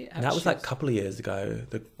 Maybe it And that was actually like a couple of years ago,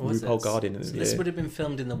 the was RuPaul it? Guardian So interview. this would have been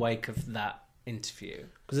filmed in the wake of that interview.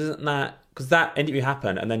 Because that interview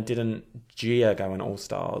happened, and then didn't Gia go on All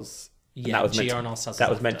Stars? And Yeah, that was meant Gia to- on All Stars That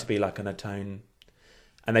was was meant after. to be like an atone.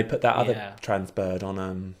 And they put that other Yeah. trans bird on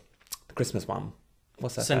the Christmas one.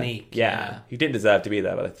 What's that? Sonique, Yeah. yeah. He didn't deserve to be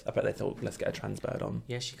there, but I bet they thought, let's get a trans bird on.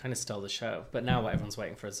 Yeah, she kind of stole the show. But now what everyone's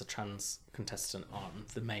waiting for is a trans contestant on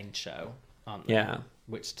the main show, aren't they? Yeah.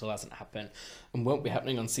 Which still hasn't happened and won't be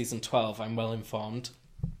happening on season 12, I'm well informed.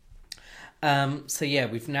 So yeah,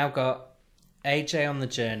 we've now got AJ on the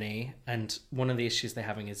journey, and one of the issues they're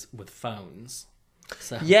having is with phones.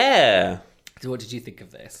 So Yeah. what did you think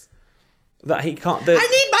of this? That he can't... I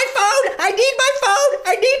need my phone! I need my phone!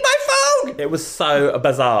 I need my phone! It was so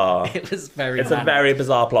bizarre. It was very It's a manic. very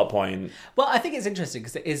bizarre plot point. Well, I think it's interesting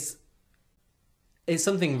because it's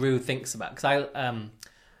something Rue thinks about. Because I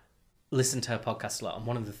listen to her podcast a lot, and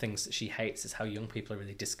one of the things that she hates is how young people are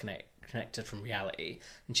really disconnected from reality.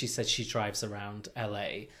 And she said she drives around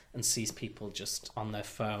LA and sees people just on their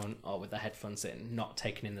phone or with their headphones in, not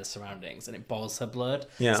taking in their surroundings, and it boils her blood.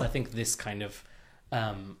 Yeah. So I think this kind of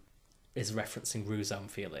is referencing Rue's own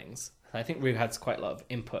feelings. I think Rue has quite a lot of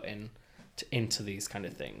input into these kind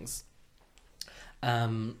of things.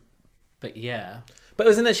 But yeah. But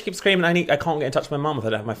isn't it she keeps screaming, I can't get in touch with my mum if I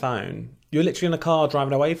don't have my phone. You're literally in a car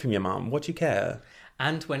driving away from your mum. What do you care?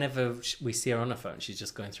 And whenever we see her on her phone, she's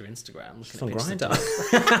just going through Instagram. Looking She's on at pictures of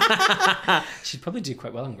Grindr. dogs. She'd probably do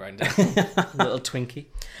quite well on Grindr. Little Twinkie.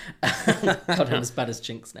 God, I'm as bad as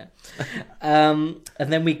Jinx now. And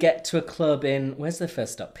then we get to a club in, where's the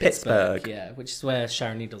first stop? Pittsburgh. Yeah, which is where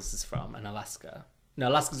Sharon Needles is from, and Alaska. No,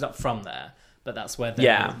 Alaska's not from there, but that's where the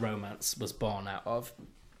Yeah. romance was born out of.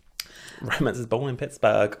 Romance is born in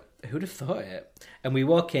Pittsburgh. Who'd have thought it? And we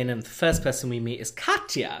walk in, and the first person we meet is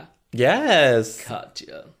Katya. Yes.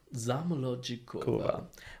 Katya Zamolodchikova, Kova.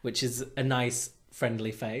 which is a nice,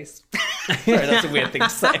 friendly face. Sorry, that's a weird thing to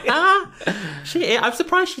say. I'm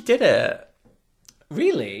surprised she did it.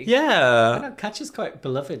 Really? I Yeah. know, Katya's quite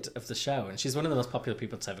beloved of the show, and she's one of the most popular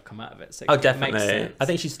people to ever come out of it. So Oh, it definitely. makes sense. I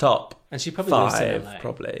think she's top And she probably lives in 5, LA.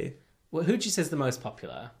 probably. Well, who do you say is the most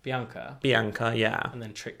popular? Bianca, Bianca, yeah. and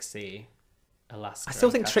then Trixie, Alaska. I still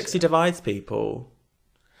and think Katya. Trixie divides people.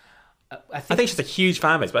 I I think she's a huge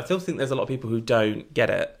fan base, but I still think there's a lot of people who don't get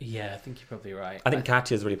it. Yeah, I think you're probably right. I think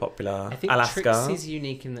Katya's really popular. I think Alaska. Trixie's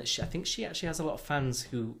unique in that I think she actually has a lot of fans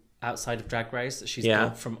who outside of Drag Race that she's Yeah.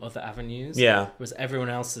 got from other avenues. Yeah. Whereas everyone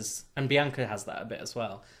else is, and Bianca has that a bit as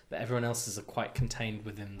well, but everyone else is quite contained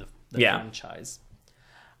within the Yeah. franchise.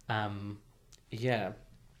 Yeah.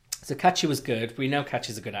 So Katya was good. We know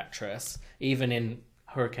Katya's a good actress. Even in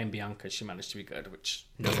Hurricane Bianca, she managed to be good, which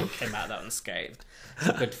no one came out of that unscathed.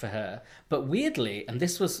 So good for her. But weirdly, and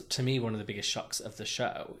this was to me one of the biggest shocks of the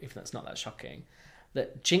show, even though it's not that shocking,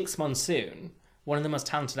 that Jinx Monsoon, one of the most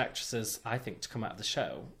talented actresses, I think, to come out of the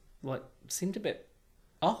show, like seemed a bit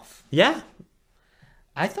off. Yeah.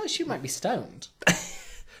 I thought she might be stoned.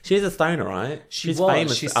 She's a stoner, right? She's was.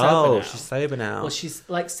 famous. She's sober now. She's sober now. Well, she's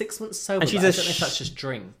like 6 months sober. And she's but I a don't know if that's just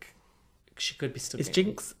drink. She could be still. Is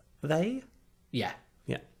Jinx they? Yeah,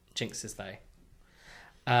 Yeah. Jinx is they.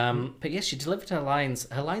 But yeah, she delivered her lines.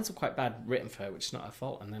 Her lines were quite bad written for her, which is not her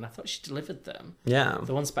fault. And then I thought she delivered them. Yeah.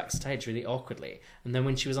 The ones backstage really awkwardly. And then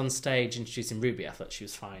when she was on stage introducing Ruby, I thought she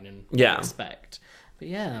was fine and Yeah. respect. But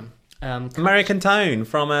yeah. American Tone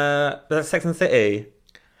from Sex and the City.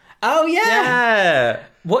 Oh yeah. Yeah.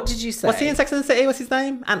 What did you say? Was he in Sex and the City? What's his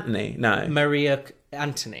name? Anthony? No. Maria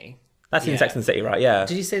Anthony. That's in Yeah. Sex and the City, right? Yeah.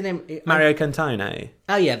 Did you say the name? Mario Cantone.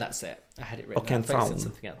 Oh yeah, that's it. I had it written. Or down. I thought you said Cantone.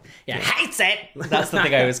 something else. Yeah, hates it. That's the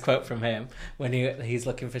thing I always quote from him when he's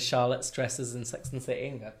looking for Charlotte's dresses in Sex and the City.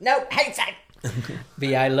 And go, no, hates it. But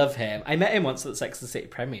yeah, I love him. I met him once at the Sex and the City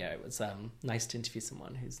premiere. It was nice to interview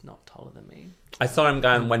someone who's not taller than me. I saw him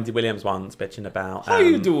going Wendy Williams once, bitching about. How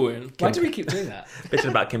you doing? Why do we keep doing that? Bitching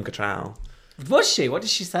about Kim Cattrall. Was she? What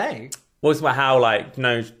did she say? Well, it's about how, like,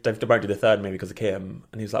 no, they won't do the third movie because of Kim.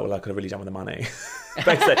 And he was like, well, I could have really done with the money.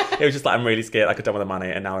 Basically, it was just like, I'm really scared I could have done with the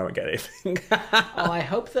money and now I won't get anything. Oh, I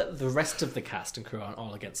hope that the rest of the cast and crew aren't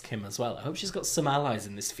all against Kim as well. I hope she's got some allies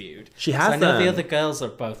in this feud. She 'Cause has I know them. the other girls are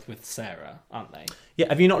both with Sarah, aren't they? Yeah,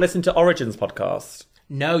 have you not listened to Origins podcast?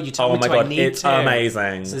 No, you told Oh me my to. I God, need it's to.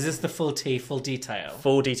 amazing. So is this the full tea, full detail?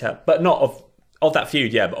 Full detail. But not of that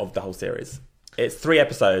feud, yeah, but of the whole series. It's 3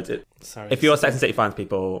 episodes. Sorry. If you're Sex and the City fans,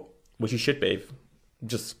 people, which you should be,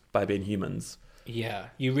 just by being humans, Yeah,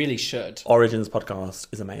 you really should. Origins podcast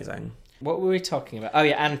is amazing. What were we talking about? Oh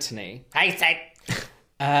yeah, Anthony. Hey,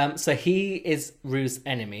 say. So he is Ruby's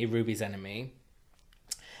enemy,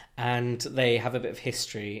 and they have a bit of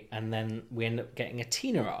history, and then we end up getting a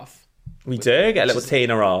Tina off. We do get a little is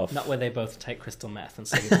Tina off. Not where they both take crystal meth and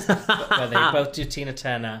say this stuff, but where they both do Tina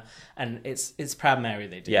Turner, and it's Proud Mary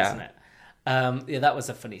they do, Yeah. isn't it? Yeah, that was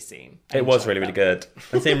a funny scene. I It was enjoyed really, really that. good.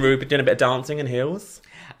 And seeing Ruby doing a bit of dancing in heels.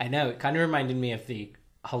 I know, it kind of reminded me of the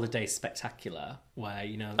Holiday Spectacular, where,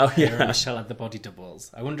 Oh, her yeah. and Michelle had the body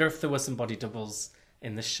doubles. I wonder if there were some body doubles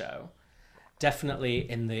in this show. Definitely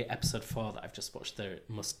in the episode 4 that I've just watched, there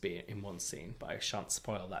must be in one scene, but I shan't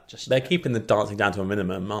spoil that just They're yet. keeping the dancing down to a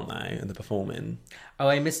minimum, aren't they? And the performing. Oh,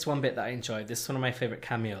 I missed one bit that I enjoyed. This is one of my favourite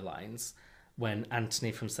cameo lines, when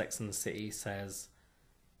Anthony from Sex and the City says,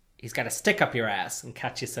 he's got a stick up your ass, and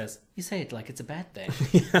Katya says, you say it like it's a bad thing.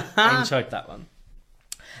 I enjoyed that one.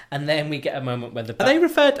 And then we get a moment where the... Are they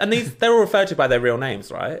referred, and they're all referred to by their real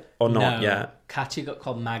names, right? Or not No, yet? Katya got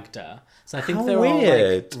called Magda. So I think How they're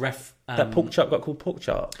weird. all like... That pork chop got called pork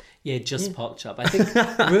chop. Yeah, just Pork Chop. I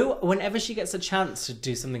think Rue, whenever she gets a chance to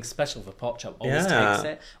do something special for Pork Chop, always Yeah. takes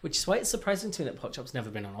it. Which is why it's surprising to me that Pork Chop's never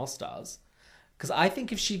been on All Stars. Because I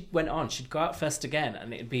think if she went on, she'd go out first again,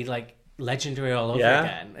 and it'd be like legendary all over Yeah.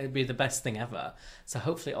 again. It'd be the best thing ever. So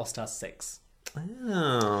hopefully All Stars 6.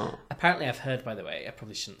 Oh. Apparently, I've heard, by the way, I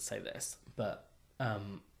probably shouldn't say this, but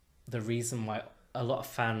the reason why a lot of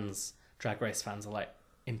fans, Drag Race fans, are like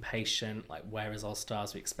impatient, like, where is All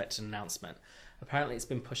Stars? We expect an announcement. Apparently, it's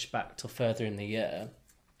been pushed back till further in the year,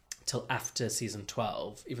 till after season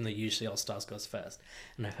 12, even though usually All Stars goes first.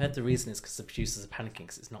 And I've heard the reason is because the producers are panicking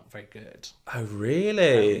because it's not very good. Oh, Apparently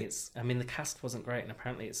really? the cast wasn't great, and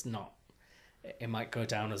apparently it's not. It might go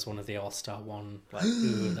down as one of the All-Star one, like,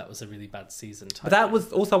 ooh, that was a really bad season type. But that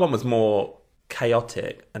was also one was more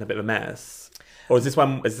chaotic and a bit of a mess. Or is this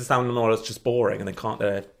one more just boring and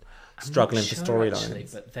they're struggling for Actually,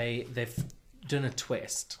 storylines? but they've done a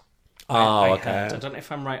twist. Oh, I okay. heard. I don't know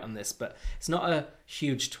if I'm right on this, but it's not a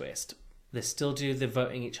huge twist. They still do the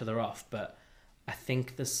voting each other off, but I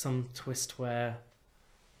think there's some twist where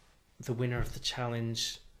the winner of the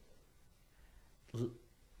challenge...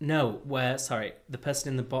 the person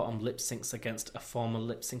in the bottom lip syncs against a former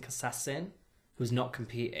lip sync assassin who's not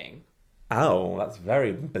competing. Oh, that's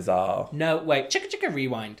very bizarre. No, wait, chicka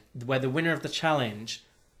rewind. Where the winner of the challenge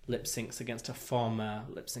lip syncs against a former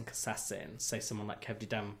lip sync assassin, say someone like Kevdi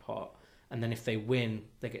Davenport, and then if they win,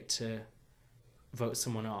 they get to vote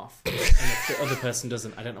someone off. And if the other person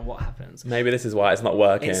doesn't, I don't know what happens. Maybe this is why it's not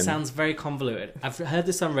working. It sounds very convoluted. I've heard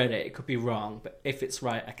this on Reddit, it could be wrong, but if it's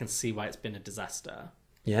right, I can see why it's been a disaster.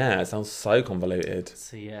 Yeah, it sounds so convoluted.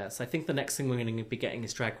 So yeah, so I think the next thing we're going to be getting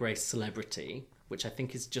is Drag Race Celebrity, which I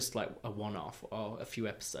think is just like a one-off or a few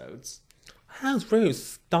episodes. How's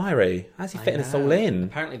Ruth's diary? How's he I fitting this know. all in?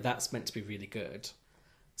 Apparently that's meant to be really good.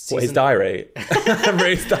 What, his diary?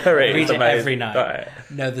 Ruth's diary. Read is it amazing. every night. Right.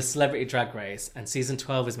 No, the Celebrity Drag Race, and season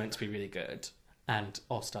 12 is meant to be really good, and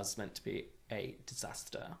All Stars is meant to be a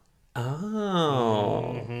disaster.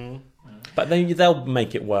 Oh. Mm-hmm. But then they'll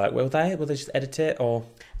make it work, will they? Will they just edit it or?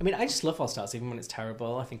 I mean, I just love All Stars, even when it's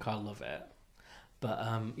terrible. I think I'll love it. But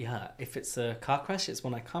yeah, if it's a car crash, it's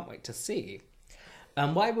one I can't wait to see.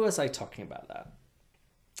 Why was I talking about that?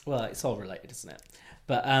 Well, it's all related, isn't it?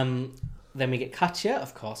 But then we get Katya,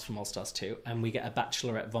 of course, from All Stars 2, and we get a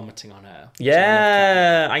bachelorette vomiting on her.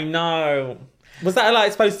 Yeah, I know. Was that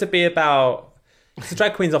like supposed to be about... Because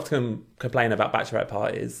drag queens often complain about bachelorette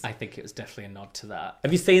parties. I think it was definitely a nod to that.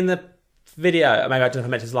 Have you seen the video? Maybe I don't know if I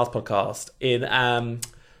mentioned this last podcast. In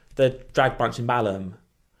the drag brunch in Balham.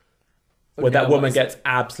 Where that woman gets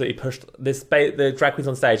absolutely pushed. The drag queen's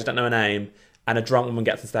on stage, I don't know her name, and a drunk woman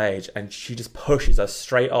gets on stage and she just pushes her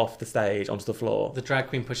straight off the stage onto the floor. The drag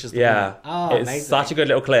queen pushes the woman. Oh, it's amazing. Such a good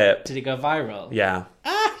little clip. Did it go viral? Yeah.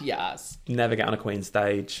 Ah, yes. Never get on a queen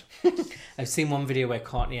stage. I've seen one video where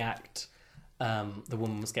Courtney Act, the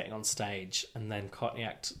woman was getting on stage, and then Courtney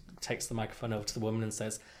Act takes the microphone over to the woman and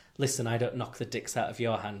says, "Listen, I don't knock the dicks out of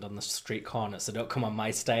your hand on the street corner, so don't come on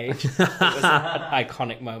my stage." It was an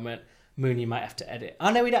iconic moment. Moon, you might have to edit.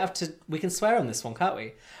 Oh no, we don't have to. We can swear on this one, can't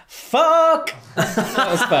we? Fuck.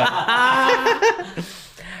 That was fun.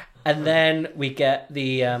 And then we get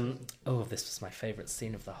the. This was my favourite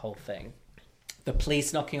scene of the whole thing. The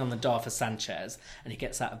police knocking on the door for Sanchez, and he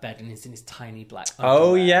gets out of bed and he's in his tiny black underwear.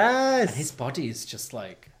 Oh yes. And his body is just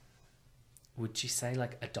like. Would you say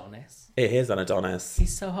like Adonis? It is an Adonis.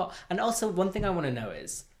 He's so hot. And also, one thing I want to know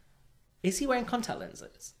is he wearing contact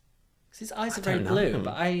lenses? Because his eyes are very blue,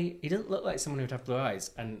 but he doesn't look like someone who'd have blue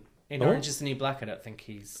eyes. And in Orange is the New Black, I don't think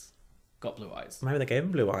he's got blue eyes. Maybe they gave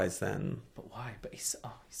him blue eyes then. But why? But he's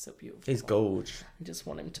so beautiful. He's gorge. I just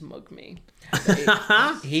want him to mug me.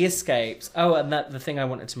 He escapes. Oh, and the thing I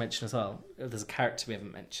wanted to mention as well, there's a character we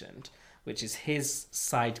haven't mentioned, which is his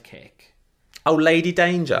sidekick. Oh, Lady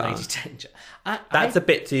Danger. Lady Danger. That's a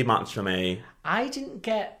bit too much for me. I didn't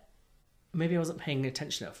get... Maybe I wasn't paying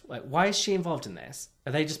attention enough. Like, why is she involved in this?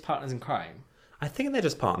 Are they just partners in crime? I think they're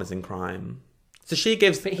just partners in crime. So she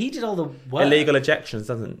gives... But he did all the work. Illegal injections,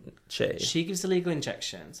 doesn't she? She gives illegal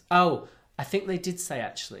injections. Oh, I think they did say,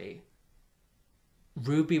 actually,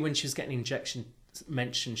 Ruby, when she was getting injection,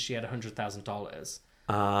 mentioned she had $100,000.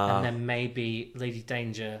 And then maybe Lady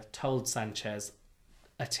Danger told Sanchez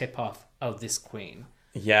a tip-off, this queen.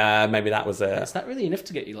 Yeah, maybe that was it. Is that really enough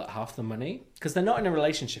to get you like half the money? Because they're not in a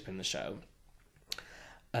relationship in the show,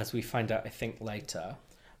 as we find out, I think, later.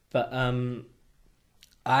 But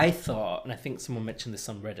I thought, and I think someone mentioned this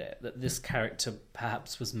on Reddit, that this character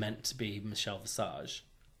perhaps was meant to be Michelle Visage,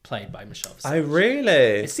 played by Michelle Visage. Oh, really?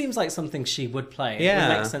 It seems like something she would play. Yeah. It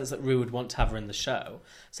would make sense that Rue would want to have her in the show.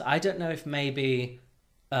 So I don't know if maybe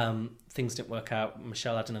things didn't work out.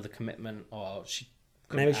 Michelle had another commitment, or she...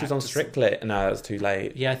 Maybe she was on Strictly. No, it was too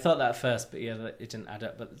late. Yeah, I thought that at first, but yeah, it didn't add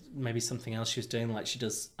up. But maybe something else she was doing, like she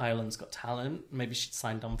does Ireland's Got Talent. Maybe she'd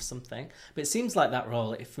signed on for something. But it seems like that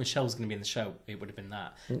role, if Michelle was going to be in the show, it would have been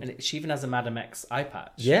that. And she even has a Madam X eye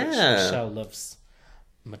patch. Yeah. Which Michelle loves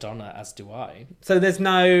Madonna, as do I. So there's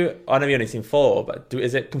no... I know you've only seen 4, but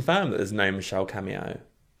is it confirmed that there's no Michelle cameo?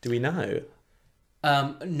 Do we know?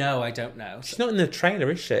 No, I don't know. She's not in the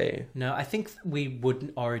trailer, is she? No, I think we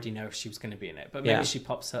wouldn't already know if she was going to be in it. But maybe she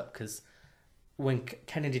pops up because when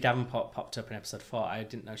Kennedy Davenport popped up in episode 4, I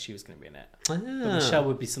didn't know she was going to be in it. But Michelle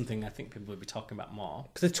would be something I think people would be talking about more.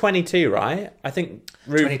 Because it's 22, right? I think...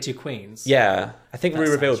 22 Queens. Yeah. I think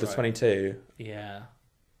Rue revealed sounds was 22. Yeah.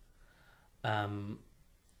 And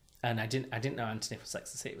I didn't know Anthony from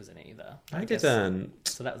Sex and the City was in it either. I didn't.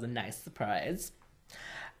 So that was a nice surprise.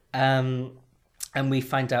 And we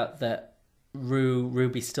find out that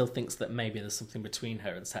Ruby still thinks that maybe there's something between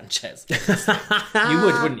her and Sanchez. You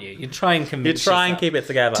would, wouldn't you? You'd try and convince You'd try yourself. and keep it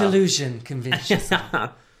together. Delusion, convince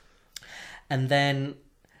yourself. And then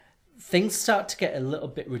things start to get a little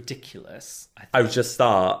bit ridiculous. I would just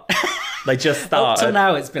start. They just Up started. till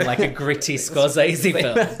now, it's been like a gritty Scorsese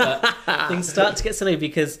film. But things start to get silly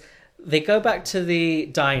because they go back to the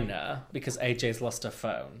diner because AJ's lost her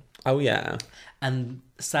phone. Oh, yeah. And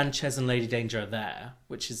Sanchez and Lady Danger are there,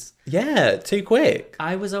 which is... Yeah, too quick.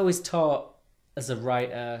 I was always taught as a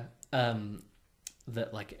writer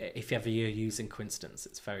that, like, if ever you're using coincidence,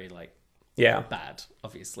 it's very, like, bad,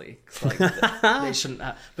 obviously. Like, they shouldn't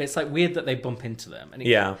have... But it's, like, weird that they bump into them. And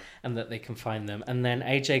and that they can find them. And then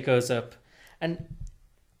AJ goes up... And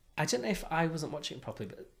I don't know if I wasn't watching it properly,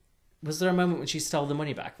 but was there a moment when she stole the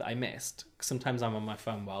money back that I missed? 'Cause sometimes I'm on my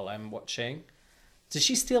phone while I'm watching. Did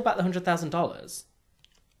she steal back the $100,000?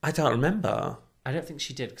 I don't remember. I don't think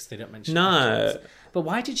she did because they don't mention it. No. But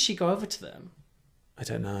why did she go over to them? I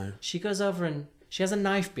don't know. She goes over and she has a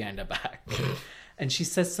knife behind her back. And she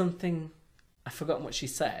says something, I've forgotten what she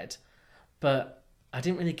said, but I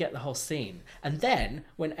didn't really get the whole scene. And then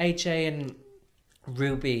when AJ and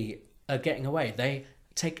Ruby are getting away,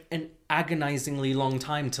 take an agonizingly long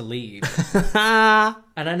time to leave.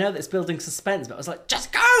 And I know that's building suspense, but I was like,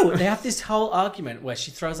 just go! They have this whole argument where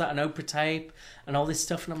she throws out an Oprah tape and all this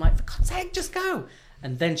stuff, and I'm like, for God's sake, just go!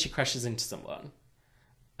 And then she crashes into someone.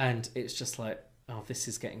 And it's just like, oh, this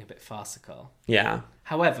is getting a bit farcical. Yeah.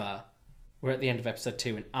 However, we're at the end of episode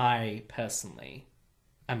 2, and I personally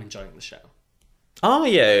am enjoying the show. Are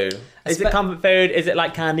you? Is it comfort food? Is it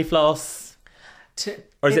like candy floss?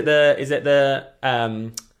 Or is it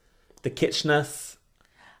the kitschness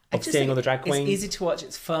of seeing all the drag queens? It's easy to watch.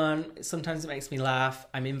 It's fun. Sometimes it makes me laugh.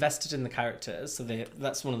 I'm invested in the characters, so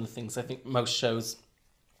that's one of the things I think most shows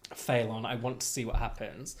fail on. I want to see what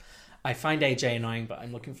happens. I find AJ annoying, but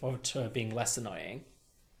I'm looking forward to her being less annoying.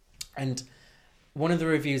 And one of the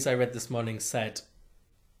reviews I read this morning said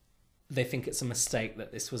they think it's a mistake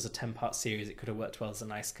that this was a 10-part series. It could have worked well as a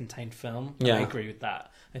nice contained film. Yeah. I agree with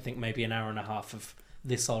that. I think maybe an hour and a half of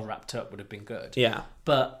this all wrapped up would have been good. Yeah.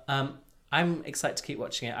 But I'm excited to keep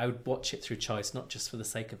watching it. I would watch it through choice, not just for the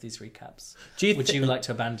sake of these recaps. Would you like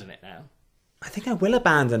to abandon it now? I think I will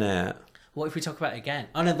abandon it. What if we talk about it again?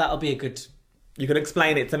 Oh no, that'll be a good... You can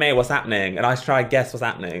explain it to me what's happening, and I try to guess what's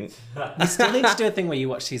happening. We still need to do a thing where you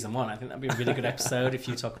watch season 1. I think that'd be a really good episode if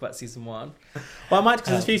you talk about season 1. Well, I might,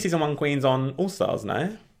 because there's a few season 1 queens on All Stars,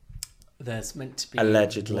 no? There's meant to be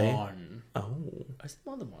allegedly one. Oh, is there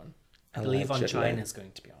more than one? I believe On China's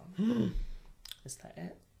going to be on. Is that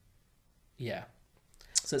it? Yeah.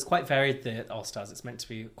 So it's quite varied, the All Stars. It's meant to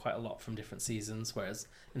be quite a lot from different seasons, whereas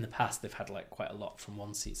in the past they've had like quite a lot from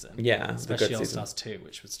one season. Yeah, especially All Stars 2,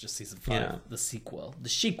 which was just season 5, Yeah. the sequel.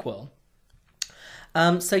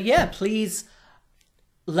 So yeah, please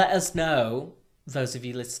let us know, those of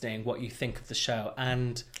you listening, what you think of the show.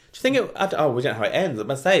 And do you think it? We don't know how it ends. I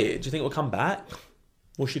must say, do you think it will come back?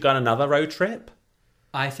 Will she go on another road trip?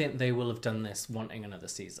 I think they will have done this wanting another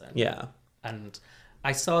season. Yeah. And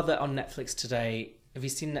I saw that on Netflix today. Have you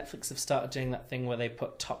seen Netflix have started doing that thing where they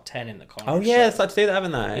put top 10 in the corner? Oh yeah, it's started to do that,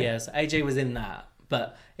 haven't they? Yeah, so AJ was in that,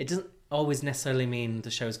 but it doesn't always necessarily mean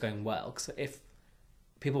the show's going well. Because if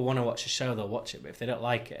people want to watch a show, they'll watch it. But if they don't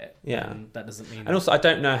like it, then that doesn't mean... And also, I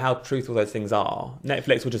don't know how truthful those things are.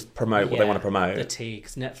 Netflix will just promote what they want to promote. The tea,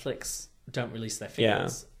 because Netflix don't release their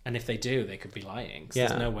figures. Yeah. And if they do, they could be lying. Because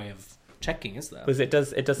there's no way of checking, is there? Because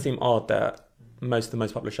it does seem odd that most of the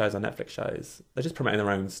most popular shows are Netflix shows. They're just promoting their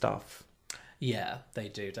own stuff. Yeah, they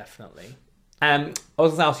do, definitely. I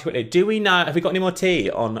was going to ask you quickly, do we know, have we got any more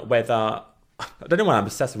tea on whether... I don't know why I'm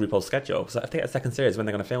obsessed with RuPaul's schedule, because I think it's second series when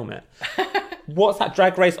they're going to film it. What's that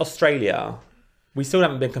Drag Race Australia? We still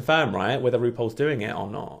haven't been confirmed, right, whether RuPaul's doing it or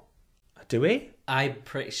not. Do we? I'm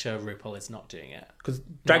pretty sure RuPaul is not doing it. Because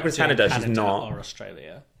Drag Race Canada, she's not. Or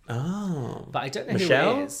Australia. Oh. But I don't know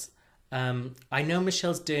Michelle? who it is. I know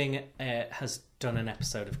Michelle's doing has done an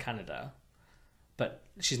episode of Canada, but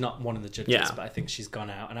she's not one of the judges. Yeah. But I think she's gone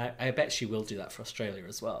out, and I bet she will do that for Australia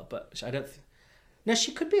as well. But I don't. No,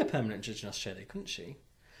 she could be a permanent judge in Australia, couldn't she?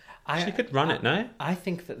 She could run it, no? I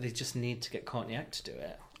think that they just need to get Courtney Act to do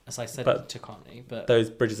it, as I said to Courtney. But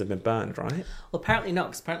those bridges have been burned, right? Well, apparently not,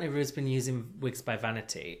 because apparently Rue's been using Wigs by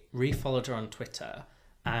Vanity, refollowed her on Twitter,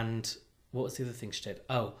 and what was the other thing she did?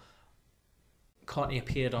 Oh, Courtney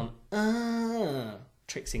appeared on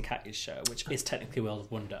Trixie and Katya's show, which is technically World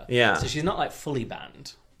of Wonder. Yeah. So she's not like fully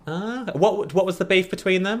banned. What was the beef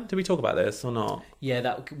between them? Did we talk about this or not? Yeah,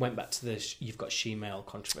 that went back to the You've Got She-Mail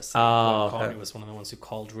controversy. Oh, where Courtney was one of the ones who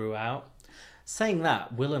called Rue out. Saying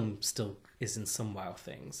that, Willem still is in some WoW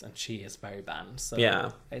things, and she is very banned. So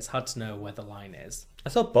it's hard to know where the line is. I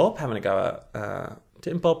saw Bob having a go at...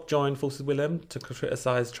 didn't Bob join forces with Willem to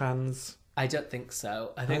criticise trans? I don't think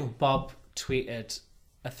so. I think Bob tweeted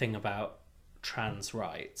a thing about trans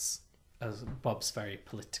rights, as Bob's very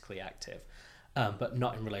politically active. But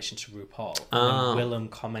not in relation to RuPaul. And Willem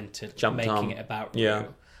commented making it about Ru.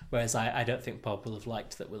 Whereas I don't think Bob will have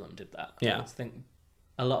liked that Willem did that. Yeah. I think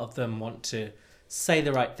a lot of them want to say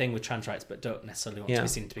the right thing with trans rights, but don't necessarily want to be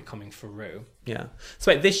seen to be coming for Ru. Yeah.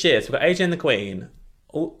 So wait, this year, so we've got AJ and the Queen,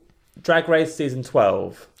 Drag Race Season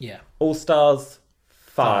 12. Yeah. All Stars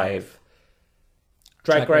 5.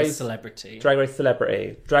 Drag Race Celebrity. Drag Race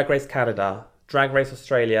Celebrity. Drag Race Canada. Drag Race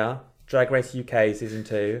Australia. Drag Race UK Season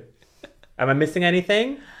 2. Am I missing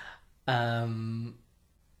anything?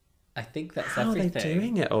 I think that's How everything. Are they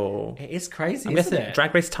doing it all? It is crazy, I'm isn't guessing it?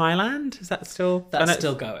 Drag Race Thailand? Is that still... That's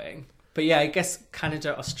still going. But yeah, I guess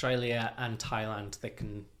Canada, Australia and Thailand, they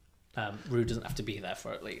can... Ru doesn't have to be there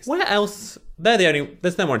for at least. Where else? They're the only...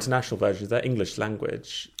 There's no more international versions. They're English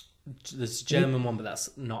language. There's a German one, but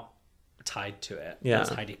that's not tied to it. Yeah. That's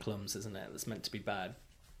Heidi Klum's, isn't it? That's meant to be bad.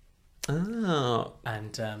 Oh.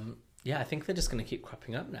 And I think they're just going to keep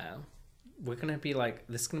cropping up now. we're gonna be like,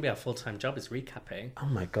 this is gonna be our full-time job, is recapping. Oh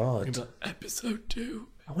my god. Episode 2.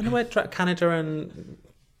 I wonder where Canada and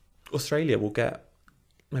Australia will get.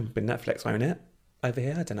 Maybe Netflix won't it over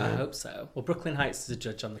here? I don't know. I hope so. Well, Brooklyn Heights is a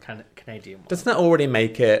judge on the Canadian one. Doesn't that already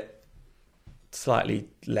make it slightly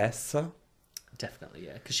less? Definitely,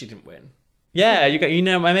 yeah, because she didn't win. Yeah, you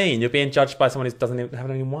know what I mean. You're being judged by someone who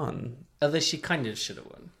haven't even won. Although she kind of should have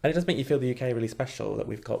won. And it does make you feel the UK really special that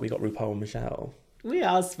we got RuPaul and Michelle. We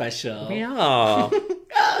are special. We are.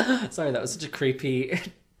 Sorry, that was such a creepy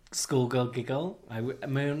schoolgirl giggle.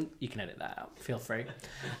 Moon, you can edit that out. Feel free.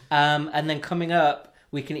 And then coming up,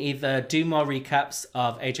 we can either do more recaps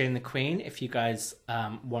of AJ and the Queen if you guys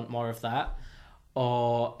want more of that,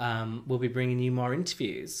 or we'll be bringing you more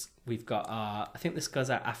interviews. We've got I think this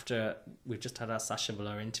goes out after we've just had our Sacha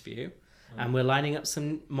Velour interview, and we're lining up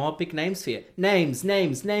some more big names for you. Names,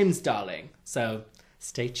 darling. So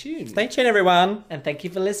stay tuned. Stay tuned, everyone. And thank you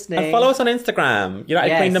for listening. And follow us on Instagram,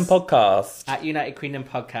 United Queendom Podcast. At United Queendom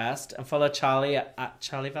Podcast. And follow Charlie at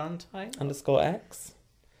Charlie Valentine. _X.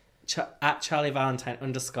 At Charlie Valentine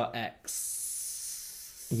 _X.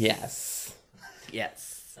 Yes.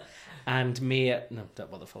 Yes. And me at... No, don't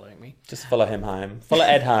bother following me. Just follow him home. Follow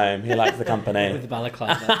Ed home. He likes the company. With the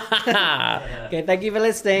balaclava. Okay, thank you for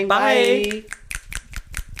listening. Bye. Bye.